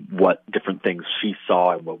 what different things she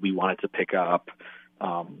saw and what we wanted to pick up.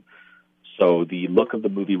 So the look of the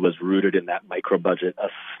movie was rooted in that micro-budget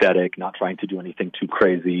aesthetic, not trying to do anything too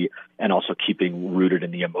crazy, and also keeping rooted in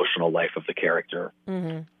the emotional life of the character.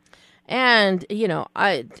 Mm-hmm. And,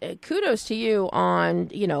 I kudos to you on,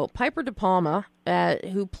 Piper De Palma,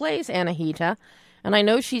 who plays Anahita, and I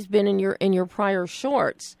know she's been in your prior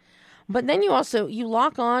shorts. But then you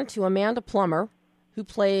lock on to Amanda Plummer, who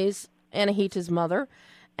plays Anahita's mother,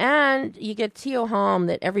 and you get Teo Halm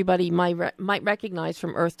that everybody might recognize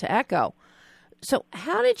from Earth to Echo. So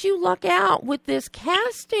how did you luck out with this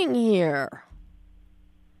casting here?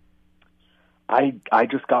 I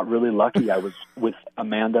just got really lucky. I was with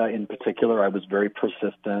Amanda in particular. I was very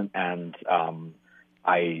persistent, and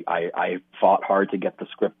I fought hard to get the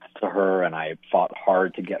script to her, and I fought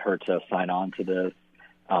hard to get her to sign on to this.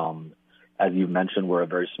 As you mentioned, we're a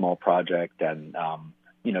very small project, and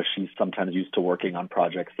she's sometimes used to working on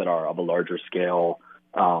projects that are of a larger scale.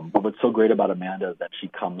 But what's so great about Amanda is that she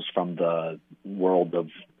comes from the world of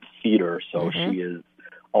theater. So she is,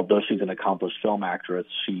 although she's an accomplished film actress,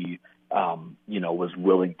 she, was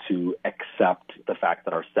willing to accept the fact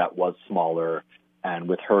that our set was smaller. And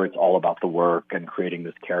with her, it's all about the work and creating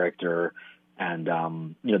this character. And,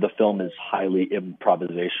 the film is highly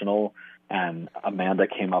improvisational, and Amanda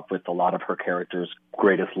came up with a lot of her characters'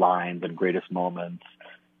 greatest lines and greatest moments.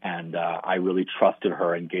 And I really trusted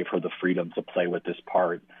her and gave her the freedom to play with this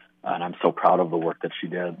part. And I'm so proud of the work that she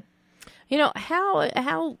did.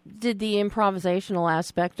 How did the improvisational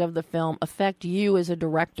aspect of the film affect you as a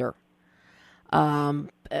director?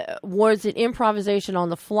 Was it improvisation on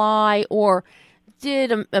the fly, or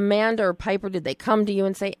did Amanda or Piper, did they come to you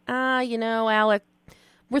and say, Alec,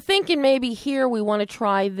 we're thinking maybe here we want to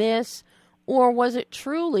try this, or was it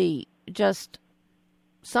truly just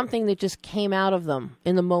something that just came out of them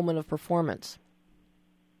in the moment of performance?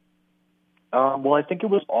 Well, I think it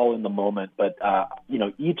was all in the moment, but,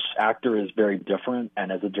 each actor is very different.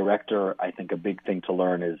 And as a director, I think a big thing to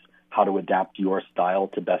learn is how to adapt your style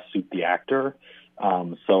to best suit the actor.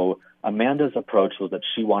 So Amanda's approach was that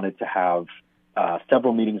she wanted to have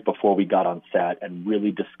several meetings before we got on set and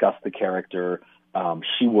really discuss the character.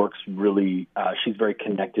 She works really, she's very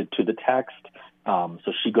connected to the text.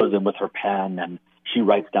 So she goes in with her pen and she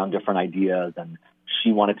writes down different ideas, and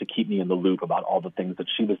she wanted to keep me in the loop about all the things that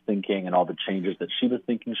she was thinking and all the changes that she was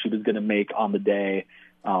thinking she was going to make on the day.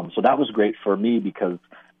 So that was great for me because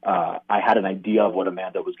I had an idea of what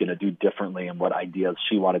Amanda was going to do differently and what ideas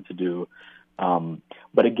she wanted to do.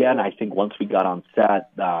 But again, I think once we got on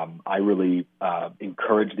set, I really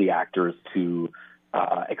encouraged the actors to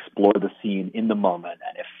explore the scene in the moment.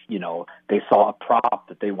 And if, they saw a prop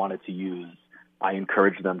that they wanted to use, I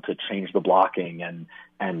encouraged them to change the blocking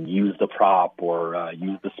and use the prop or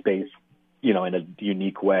use the space, in a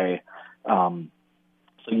unique way.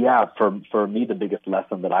 So yeah, for me, the biggest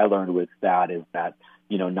lesson that I learned with that is that,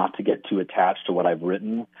 not to get too attached to what I've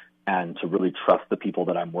written and to really trust the people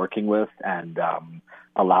that I'm working with and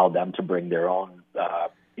allow them to bring their own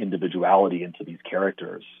individuality into these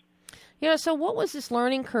characters. So what was this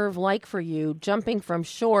learning curve like for you, jumping from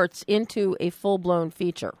shorts into a full-blown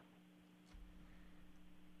feature?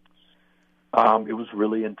 It was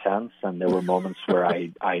really intense, and there were moments where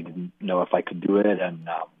I didn't know if I could do it, and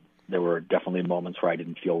there were definitely moments where I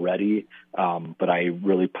didn't feel ready. But I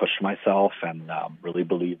really pushed myself and really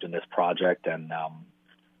believed in this project, and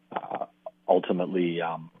ultimately,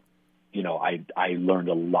 I learned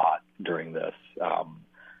a lot during this. I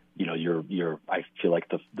feel like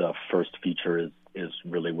the first feature is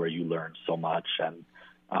really where you learn so much, and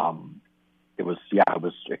it was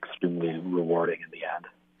extremely rewarding in the end.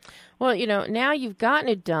 Well, now you've gotten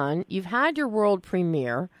it done. You've had your world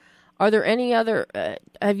premiere. Are there any other?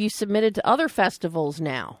 Have you submitted to other festivals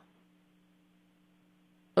now?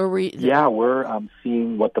 Or we're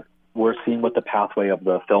seeing what the pathway of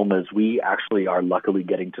the film is. We actually are luckily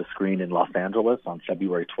getting to screen in Los Angeles on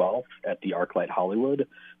February 12th at the ArcLight Hollywood,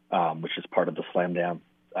 which is part of the Slamdance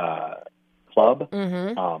Club.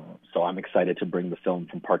 Mm-hmm. So I'm excited to bring the film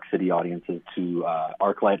from Park City audiences to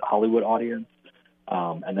ArcLight Hollywood audience.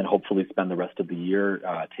 And then hopefully spend the rest of the year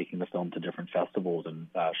taking the film to different festivals and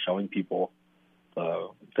showing people the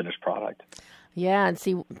finished product. Yeah, and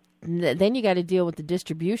see, then you got to deal with the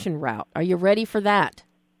distribution route. Are you ready for that?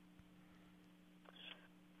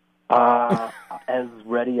 As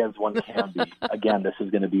ready as one can be. Again, this is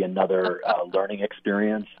going to be another learning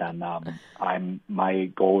experience, and my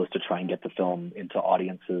goal is to try and get the film into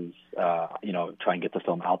audiences. Try and get the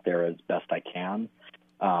film out there as best I can.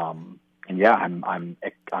 And yeah, I'm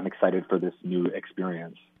excited for this new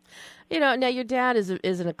experience. Now your dad is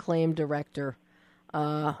an acclaimed director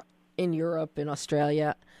in Europe, in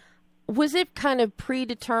Australia. Was it kind of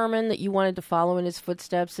predetermined that you wanted to follow in his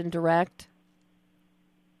footsteps and direct?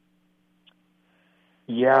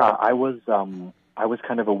 Yeah, I was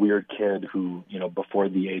kind of a weird kid who, before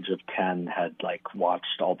the age of 10 had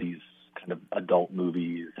watched all these kind of adult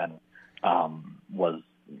movies and was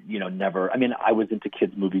never. I mean, I was into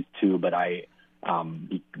kids' movies too, but I,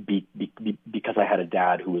 because I had a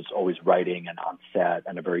dad who was always writing and on set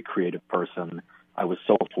and a very creative person, I was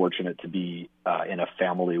so fortunate to be in a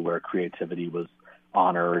family where creativity was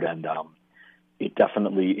honored, and it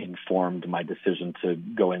definitely informed my decision to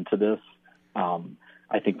go into this.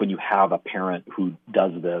 I think when you have a parent who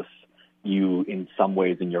does this, you, in some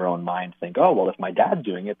ways, in your own mind, think, oh, well, if my dad's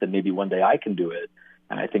doing it, then maybe one day I can do it.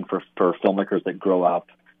 And I think for filmmakers that grow up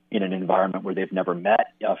in an environment where they've never met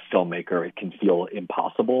a filmmaker, it can feel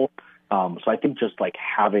impossible. So I think just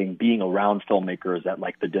being around filmmakers at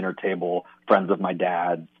the dinner table, friends of my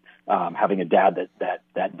dad's, having a dad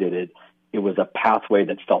that did it, it was a pathway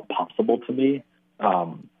that felt possible to me,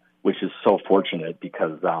 which is so fortunate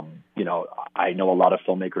because, I know a lot of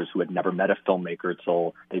filmmakers who had never met a filmmaker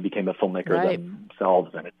till they became a filmmaker right.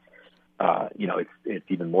 themselves. And it's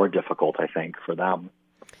even more difficult, I think, for them.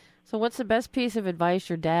 So what's the best piece of advice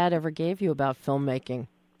your dad ever gave you about filmmaking?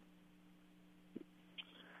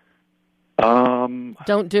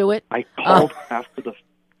 Don't do it. I called after the...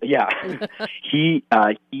 Yeah. He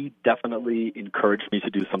definitely encouraged me to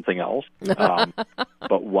do something else.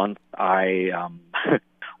 But once I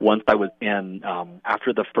was in,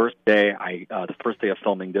 after the first day of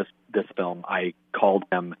filming this film, I called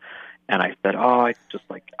him and I said, I'm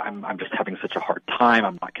just having such a hard time.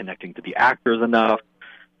 I'm not connecting to the actors enough.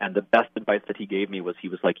 And the best advice that he gave me was, he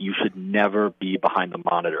was like, you should never be behind the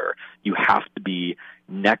monitor. You have to be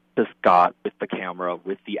next to Scott with the camera,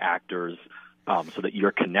 with the actors, so that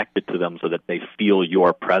you're connected to them, so that they feel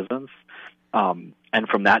your presence. And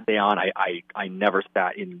from that day on, I never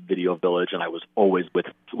sat in Video Village, and I was always with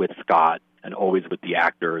Scott and always with the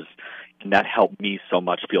actors. And that helped me so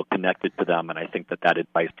much feel connected to them. And I think that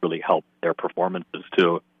advice really helped their performances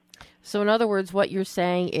too. So in other words, what you're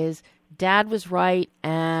saying is Dad was right,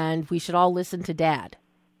 and we should all listen to Dad.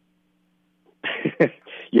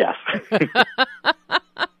 Yes.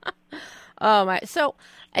 Oh my! So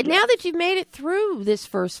now that you've made it through this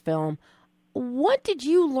first film, what did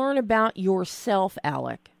you learn about yourself,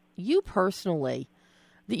 Alec? You personally,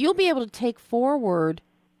 that you'll be able to take forward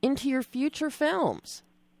into your future films?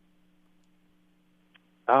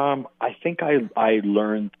 I think I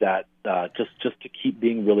learned that just to keep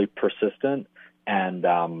being really persistent and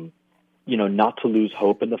not to lose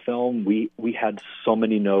hope in the film. We had so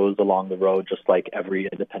many no's along the road, just like every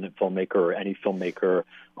independent filmmaker or any filmmaker.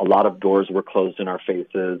 A lot of doors were closed in our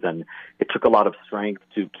faces, and it took a lot of strength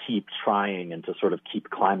to keep trying and to sort of keep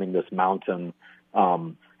climbing this mountain.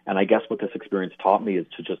 And I guess what this experience taught me is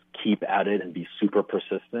to just keep at it and be super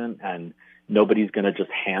persistent, and nobody's going to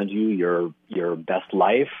just hand you your best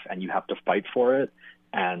life, and you have to fight for it,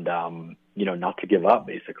 and not to give up,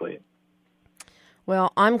 basically.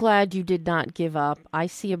 Well, I'm glad you did not give up. I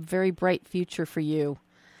see a very bright future for you.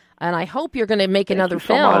 And I hope you're going to make another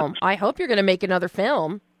film. I hope you're going to make another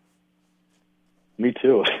film. Me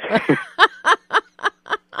too.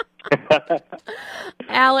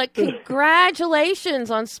 Alec,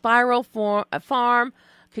 congratulations on Spiral Farm.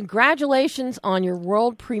 Congratulations on your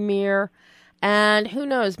world premiere. And who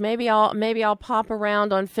knows, maybe I'll pop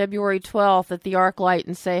around on February 12th at the ArcLight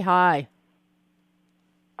and say hi.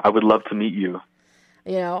 I would love to meet you.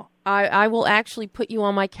 I will actually put you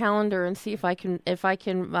on my calendar and see if I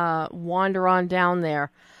can wander on down there.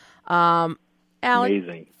 Alec,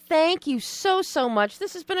 amazing. Thank you so much.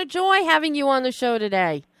 This has been a joy having you on the show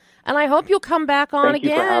today, and I hope you'll come back on again. Thank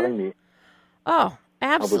you for having me. Oh,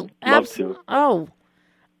 absolutely. I would love to. Oh,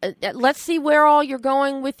 let's see where all you're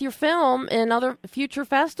going with your film in other future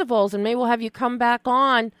festivals, and maybe we'll have you come back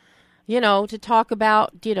on, to talk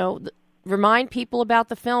about, remind people about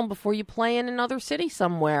the film before you play in another city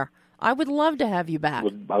somewhere. I would love to have you back.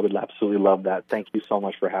 I would absolutely love that. Thank you so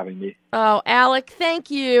much for having me. Oh, Alec,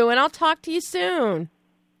 thank you, and I'll talk to you soon.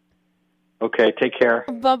 Okay, take care.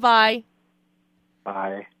 Bye-bye.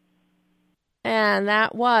 Bye. And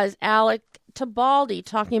that was Alec Tibaldi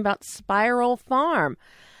talking about Spiral Farm.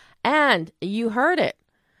 And you heard it.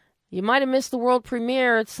 You might have missed the world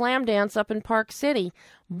premiere at Slamdance up in Park City,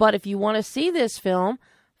 but if you want to see this film,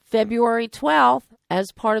 February 12th,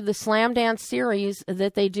 as part of the Slamdance series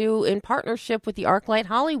that they do in partnership with the ArcLight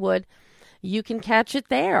Hollywood, you can catch it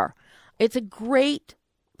there. It's a great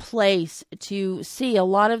place to see a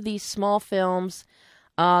lot of these small films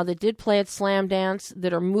that did play at Slamdance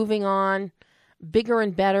that are moving on bigger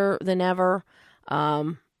and better than ever.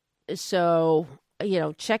 So,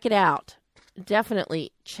 check it out.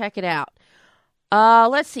 Definitely check it out.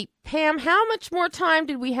 Let's see. Pam, how much more time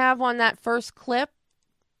did we have on that first clip?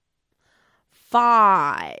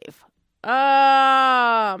 5.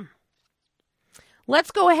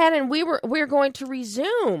 Let's go ahead and we're going to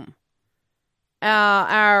resume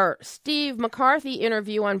our Steve McCarthy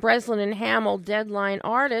interview on Breslin and Hamill, Deadline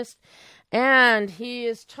Artist, and he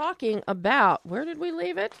is talking about, where did we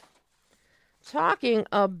leave it? Talking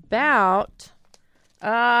about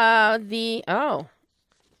the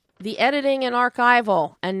editing and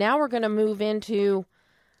archival, and now we're going to move into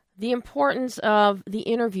the importance of the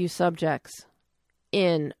interview subjects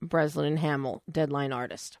in Breslin and Hamill, Deadline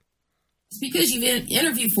Artist. It's because you've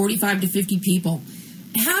interviewed 45 to 50 people.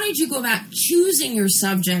 How did you go about choosing your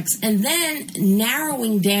subjects and then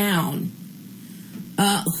narrowing down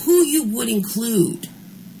who you would include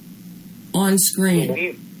on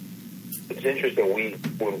screen? It's interesting.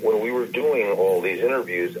 When we were doing all these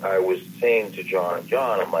interviews, I was saying to John,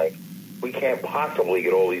 I'm like, we can't possibly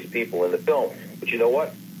get all these people in the film. But you know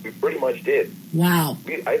what? We pretty much did. Wow.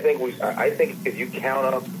 I think if you count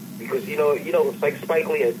up, because you know, it's like Spike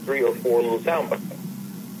Lee had 3 or 4 little sound bites.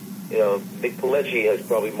 Nick Pileggi has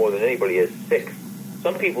probably more than anybody has 6.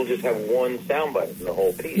 Some people just have one soundbite in the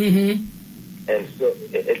whole piece. Mm-hmm. And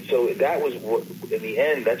so that was what, in the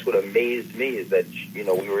end, that's what amazed me, is that, we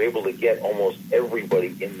were able to get almost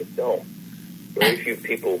everybody in the film. Very few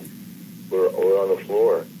people were on the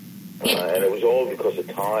floor. And it was all because of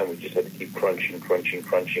time. We just had to keep crunching.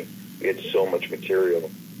 We had so much material.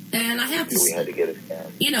 And I have to we had to get it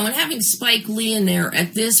down. And having Spike Lee in there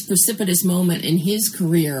at this precipitous moment in his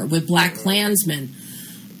career with Black Klansman,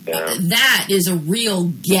 that is a real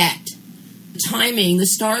get. Timing, the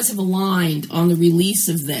stars have aligned on the release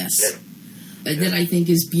of this that I think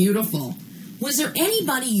is beautiful. Was there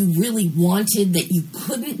anybody you really wanted that you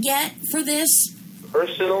couldn't get for this?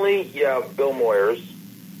 Personally, Bill Moyers,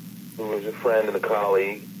 who was a friend and a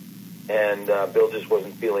colleague, and Bill just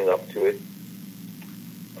wasn't feeling up to it.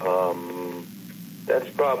 That's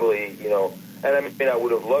probably, and I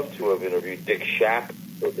would have loved to have interviewed Dick Schaap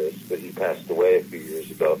for this, but he passed away a few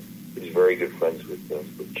years ago. He was very good friends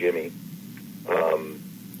with Jimmy.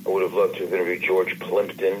 I would have loved to have interviewed George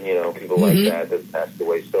Plimpton, people like that passed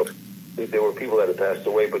away. So there were people that had passed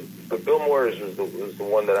away, but Bill Moyers was the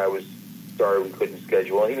one that I was sorry we couldn't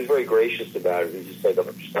schedule, and he was very gracious about it. He just said,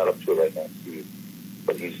 "I'm just not up to it right now, Steve."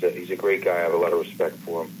 But he's a great guy. I have a lot of respect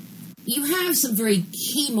for him. You have some very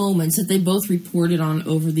key moments that they both reported on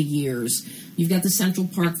over the years. You've got the Central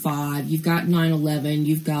Park 5, you've got 9/11,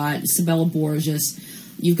 you've got Isabella Borges,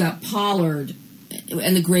 you've got Pollard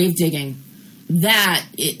and the grave digging. That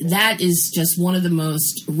is just one of the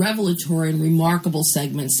most revelatory and remarkable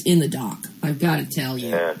segments in the doc, I've got to tell you.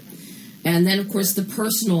 Yeah. And then, of course, the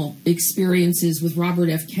personal experiences with Robert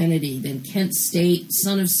F. Kennedy, then Kent State,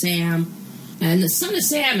 Son of Sam, and the Son of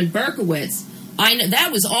Sam in Berkowitz. I know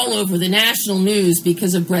that was all over the national news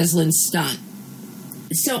because of Breslin's stunt.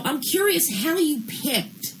 So I'm curious how you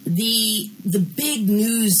picked the big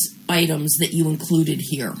news items that you included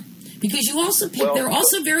here, because you also picked. They're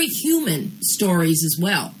also very human stories as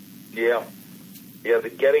well. Yeah,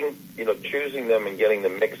 choosing them and getting the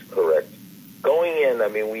mix correct. Going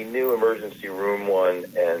in, we knew Emergency Room 1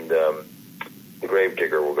 and The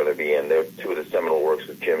Gravedigger were going to be in. They're two of the seminal works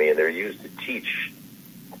of Jimmy, and they're used to teach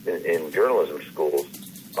in journalism schools.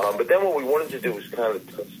 But then what we wanted to do was kind of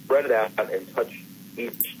spread it out and touch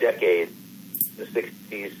each decade, the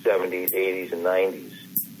 60s, 70s, 80s, and 90s.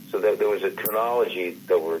 So that there was a chronology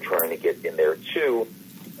that we were trying to get in there, too.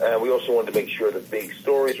 And we also wanted to make sure the big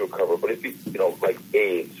stories were covered. But if like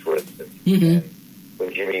AIDS, for instance,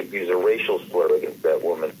 when Jimmy used a racial slur against that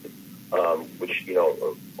woman, which,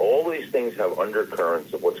 all these things have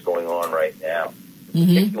undercurrents of what's going on right now,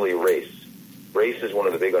 particularly race. Race is one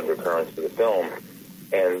of the big undercurrents of the film.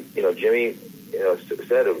 And, Jimmy,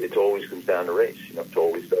 said it always comes down to race. It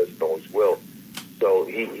always does, it always will. So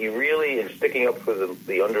he really, in sticking up for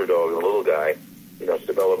the underdog, the little guy,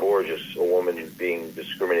 Isabella Borges, a woman who's being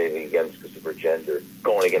discriminated against because of her gender,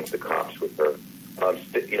 going against the cops with her.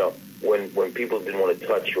 When people didn't want to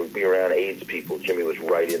touch or be around AIDS people, Jimmy was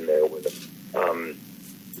right in there with them.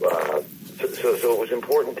 So it was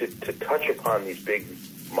important to touch upon these big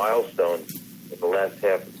milestones in the last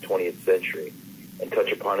half of the 20th century and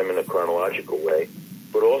touch upon them in a chronological way,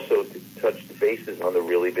 but also to touch the bases on the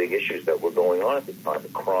really big issues that were going on at the time, the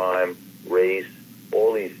crime, race,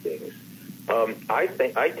 all these things.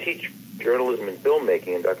 I teach journalism and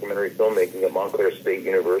filmmaking and documentary filmmaking at Montclair State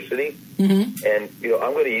University, and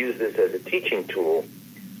I'm going to use this as a teaching tool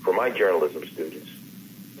for my journalism students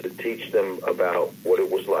to teach them about what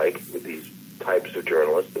it was like with these types of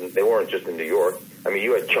journalists. And they weren't just in New York.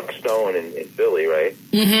 You had Chuck Stone in Philly, right?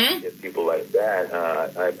 Mm-hmm. People like that.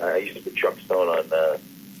 I used to put Chuck Stone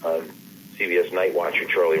on CBS Night Watch with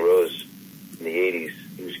Charlie Rose in the 80s.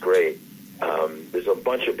 He was great. There's a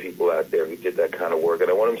bunch of people out there who did that kind of work, and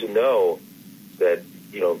I want them to know that,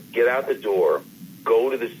 get out the door, go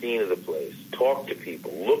to the scene of the place, talk to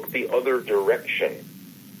people, look the other direction.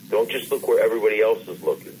 Don't just look where everybody else is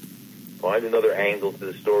looking. Find another angle to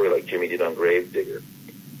the story like Jimmy did on Gravedigger.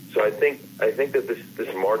 So I think that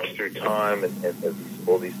this march through time and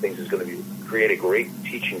all these things is going to create a great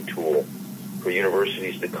teaching tool for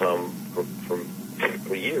universities to come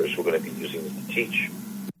for years. We're going to be using this to teach.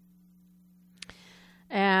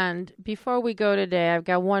 And before we go today, I've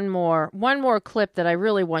got one more clip that I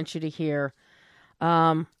really want you to hear.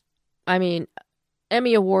 Emmy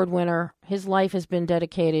Award winner. His life has been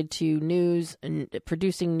dedicated to news and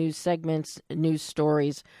producing news segments, news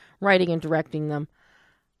stories, writing and directing them.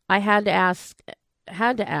 I had to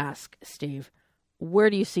ask Steve, where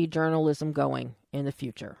do you see journalism going in the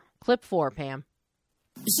future? Clip 4, Pam.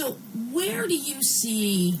 So where do you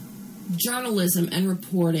see journalism and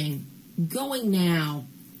reporting going now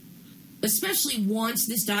especially once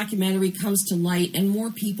this documentary comes to light and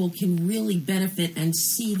more people can really benefit and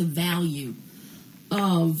see the value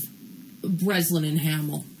of Breslin and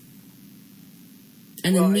Hamill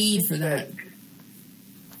and the need for that.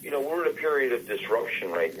 We're in a period of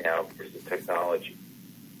disruption right now because of technology.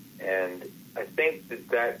 And I think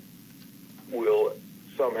that will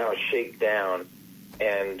somehow shake down.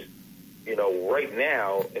 And, right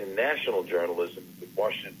now in national journalism, the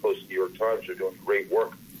Washington Post, New York Times are doing great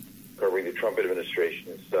work covering the Trump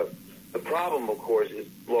administration and stuff. The problem, of course, is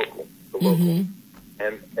the local.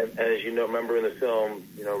 And as you know, remember in the film,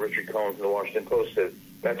 Richard Cohen from the Washington Post said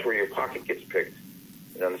that's where your pocket gets picked.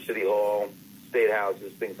 In the City Hall, state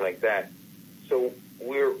houses, things like that. So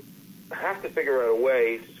we have to figure out a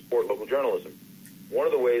way to support local journalism. One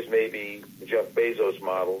of the ways may be the Jeff Bezos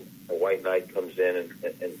model. A white knight comes in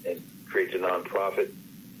and creates a nonprofit.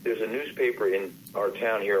 There's a newspaper in our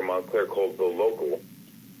town here in Montclair called The Local,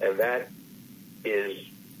 and that is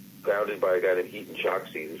founded by a guy named Heaton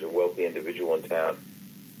Choksey, who's a wealthy individual in town.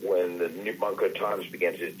 When the New Montclair Times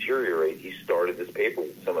began to deteriorate, he started this paper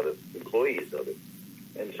with some of the employees of it.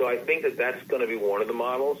 And so I think that's going to be one of the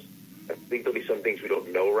models. I think there'll be some things we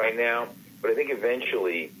don't know right now, but I think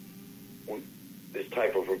eventually this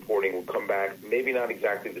type of reporting will come back, maybe not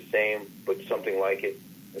exactly the same, but something like it.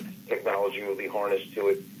 Technology will be harnessed to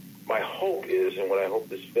it. My hope is, and what I hope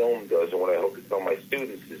this film does, and what I hope to tell my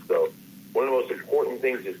students is, though, one of the most important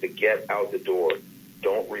things is to get out the door.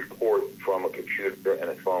 Don't report from a computer and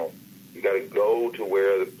a phone. You got to go to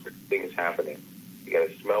where the thing's happening. You got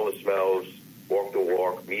to smell the smells, walk the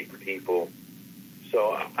walk, meet the people.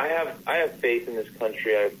 So I have faith in this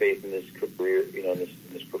country. I have faith in this career, in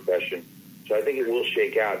this profession. So I think it will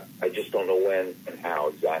shake out. I just don't know when and how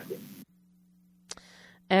exactly.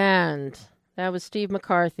 And that was Steve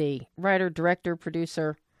McCarthy, writer, director,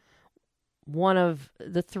 producer, one of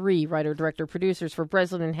the 3 writer, director, producers for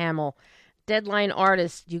Breslin and Hamill. Deadline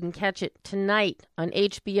Artist. You can catch it tonight on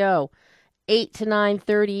HBO, 8 to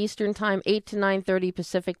 9:30 Eastern Time, 8 to 9:30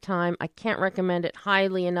 Pacific Time. I can't recommend it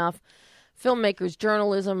highly enough. Filmmakers,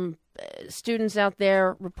 journalism, students out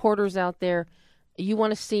there, reporters out there, you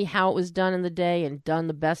want to see how it was done in the day and done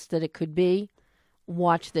the best that it could be,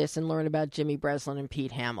 watch this and learn about Jimmy Breslin and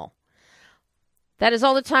Pete Hamill. That is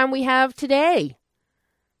all the time we have today.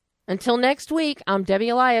 Until next week, I'm Debbie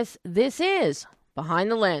Elias. This is Behind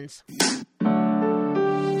the Lens.